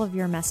for all of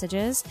your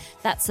messages.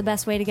 That's the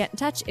best way to get in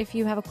touch. If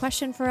you have a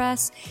question for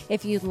us,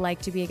 if you'd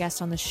like to be a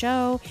guest on the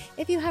show,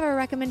 if you have a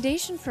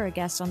recommendation for a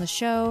guest on the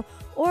show,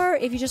 or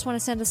if you just want to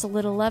send us a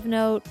little love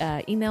note,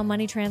 email,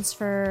 money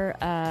transfer,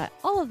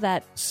 all of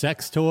that.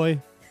 Sex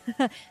toy.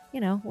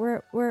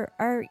 We're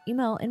our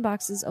email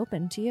inbox is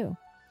open to you.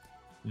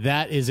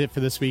 That is it for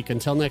this week.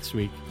 Until next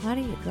week. How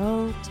do you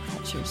go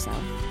touch yourself?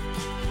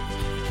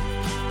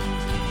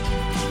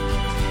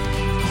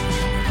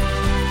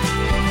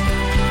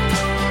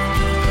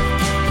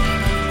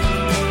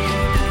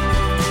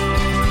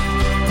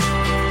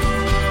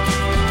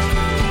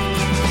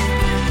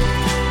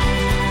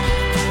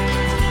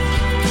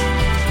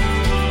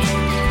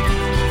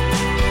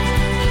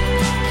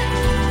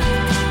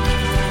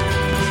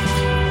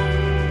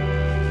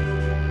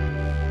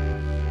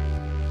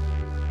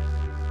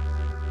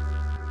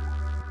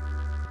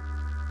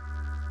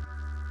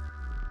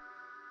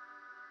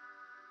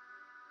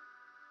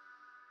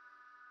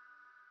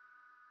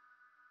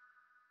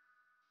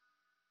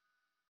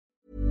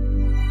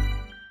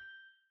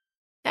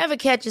 Ever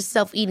catch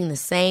yourself eating the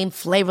same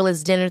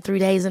flavorless dinner 3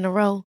 days in a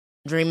row?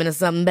 Dreaming of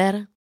something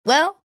better?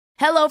 Well,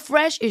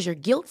 HelloFresh is your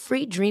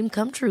guilt-free dream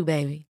come true,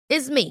 baby.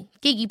 It's me,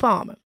 Keke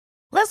Palmer.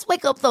 Let's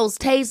wake up those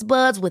taste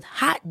buds with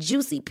hot,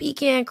 juicy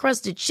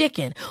pecan-crusted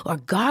chicken or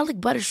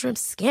garlic butter shrimp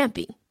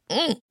scampi.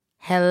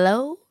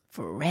 Hello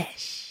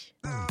Fresh.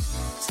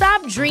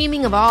 Stop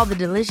dreaming of all the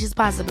delicious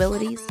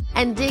possibilities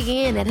and dig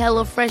in at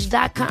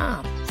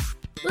HelloFresh.com.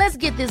 Let's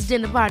get this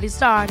dinner party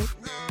started.